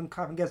comes up and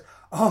claps and goes,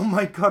 "Oh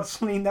my God,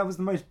 Celine, that was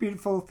the most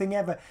beautiful thing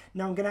ever.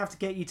 Now I'm gonna have to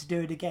get you to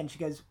do it again." She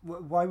goes,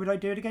 "Why would I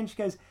do it again?" He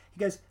goes,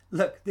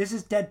 "Look, this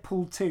is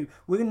Deadpool 2.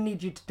 We're gonna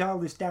need you to dial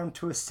this down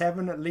to a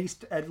 7 at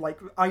least, like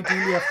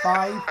ideally a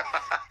 5."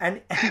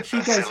 And she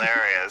That's goes,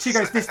 hilarious. she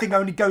goes, "This thing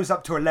only goes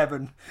up to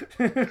 11."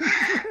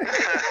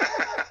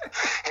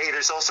 Hey,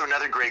 there's also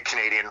another great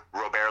Canadian,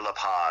 Robert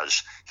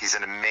Lepage. He's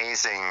an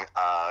amazing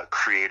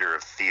creator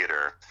of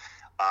theater.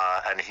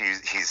 And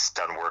he's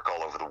done work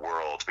all over the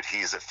world, but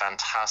he's a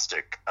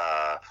fantastic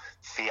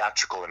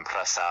theatrical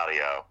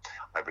impresario,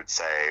 I would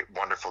say.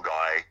 Wonderful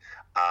guy.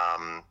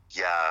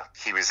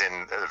 He was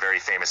in a very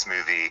famous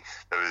movie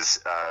that was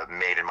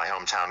made in my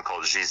hometown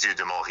called Jésus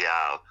de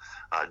Montréal,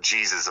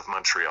 Jesus of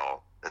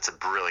Montreal. It's a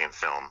brilliant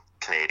film,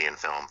 Canadian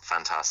film,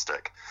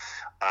 fantastic.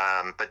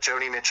 But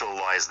Joni Mitchell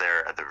lies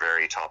there at the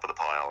very top of the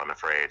pile, I'm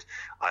afraid.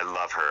 I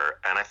love her.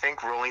 And I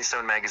think Rolling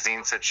Stone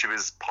magazine said she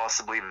was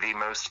possibly the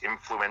most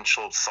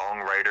influential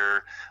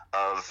songwriter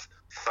of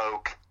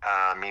folk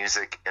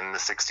music in the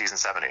 60s and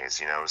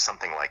 70s,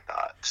 something like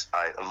that.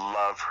 I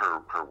love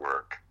her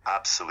work.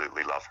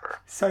 Absolutely love her.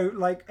 So,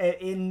 like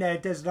in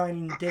Desert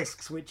Island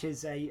Discs, which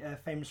is a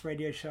famous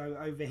radio show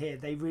over here,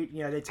 they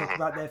they talk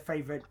about their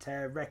favourite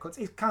records.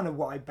 It's kind of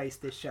what I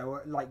based this show,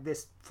 like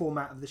this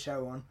format of the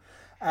show on.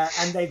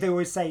 And they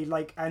always say,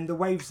 like, and the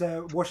waves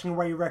are washing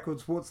away your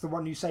records, what's the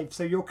one you saved?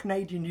 So your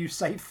Canadian you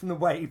saved from the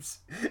waves,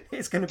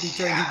 it's going to be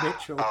Joni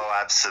Mitchell. Oh,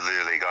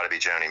 absolutely. Got to be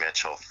Joni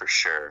Mitchell, for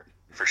sure.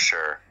 For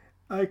sure.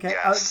 Okay,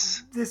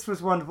 Yes. This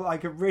was wonderful. I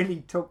could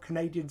really talk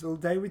Canadians all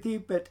day with you,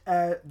 but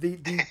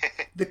the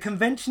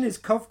convention is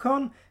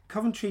CovCon,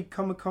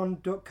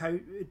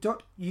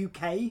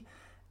 CoventryComicCon.co.uk,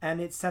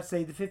 and it's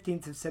Saturday the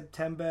 15th of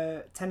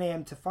September, 10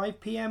 a.m. to 5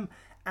 p.m.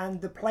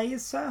 And the play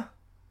is, sir?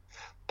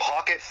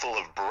 Pocket Full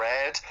of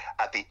Bread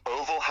at the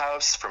Oval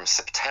House from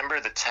September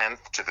the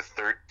 10th to the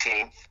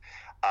 13th.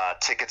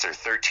 Tickets are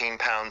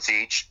 £13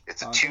 each.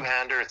 It's a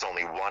two-hander. It's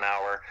only 1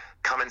 hour.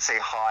 Come and say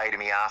hi to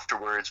me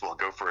afterwards. We'll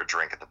go for a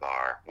drink at the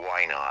bar.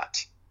 Why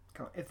not?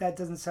 If that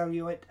doesn't sell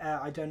you it,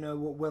 I don't know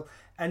what will.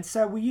 And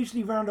so we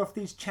usually round off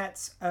these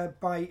chats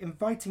by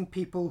inviting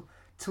people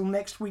till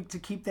next week to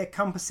keep their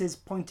compasses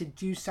pointed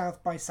due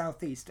south by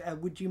southeast.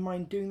 Would you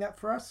mind doing that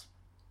for us?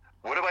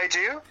 What do I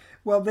do?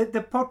 Well, the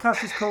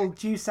podcast is called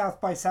Due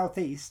South by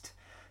Southeast.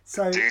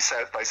 So Due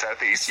south by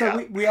southeast, So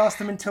yeah. we asked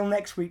them until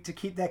next week to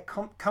keep their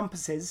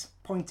compasses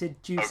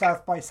pointed due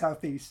south by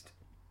southeast.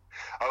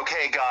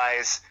 Okay,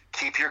 guys,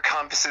 keep your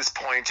compasses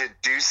pointed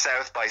due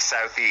south by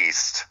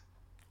southeast.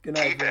 Good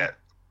night. Keep man.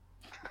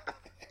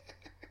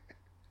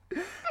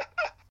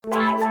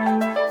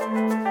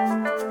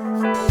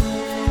 it.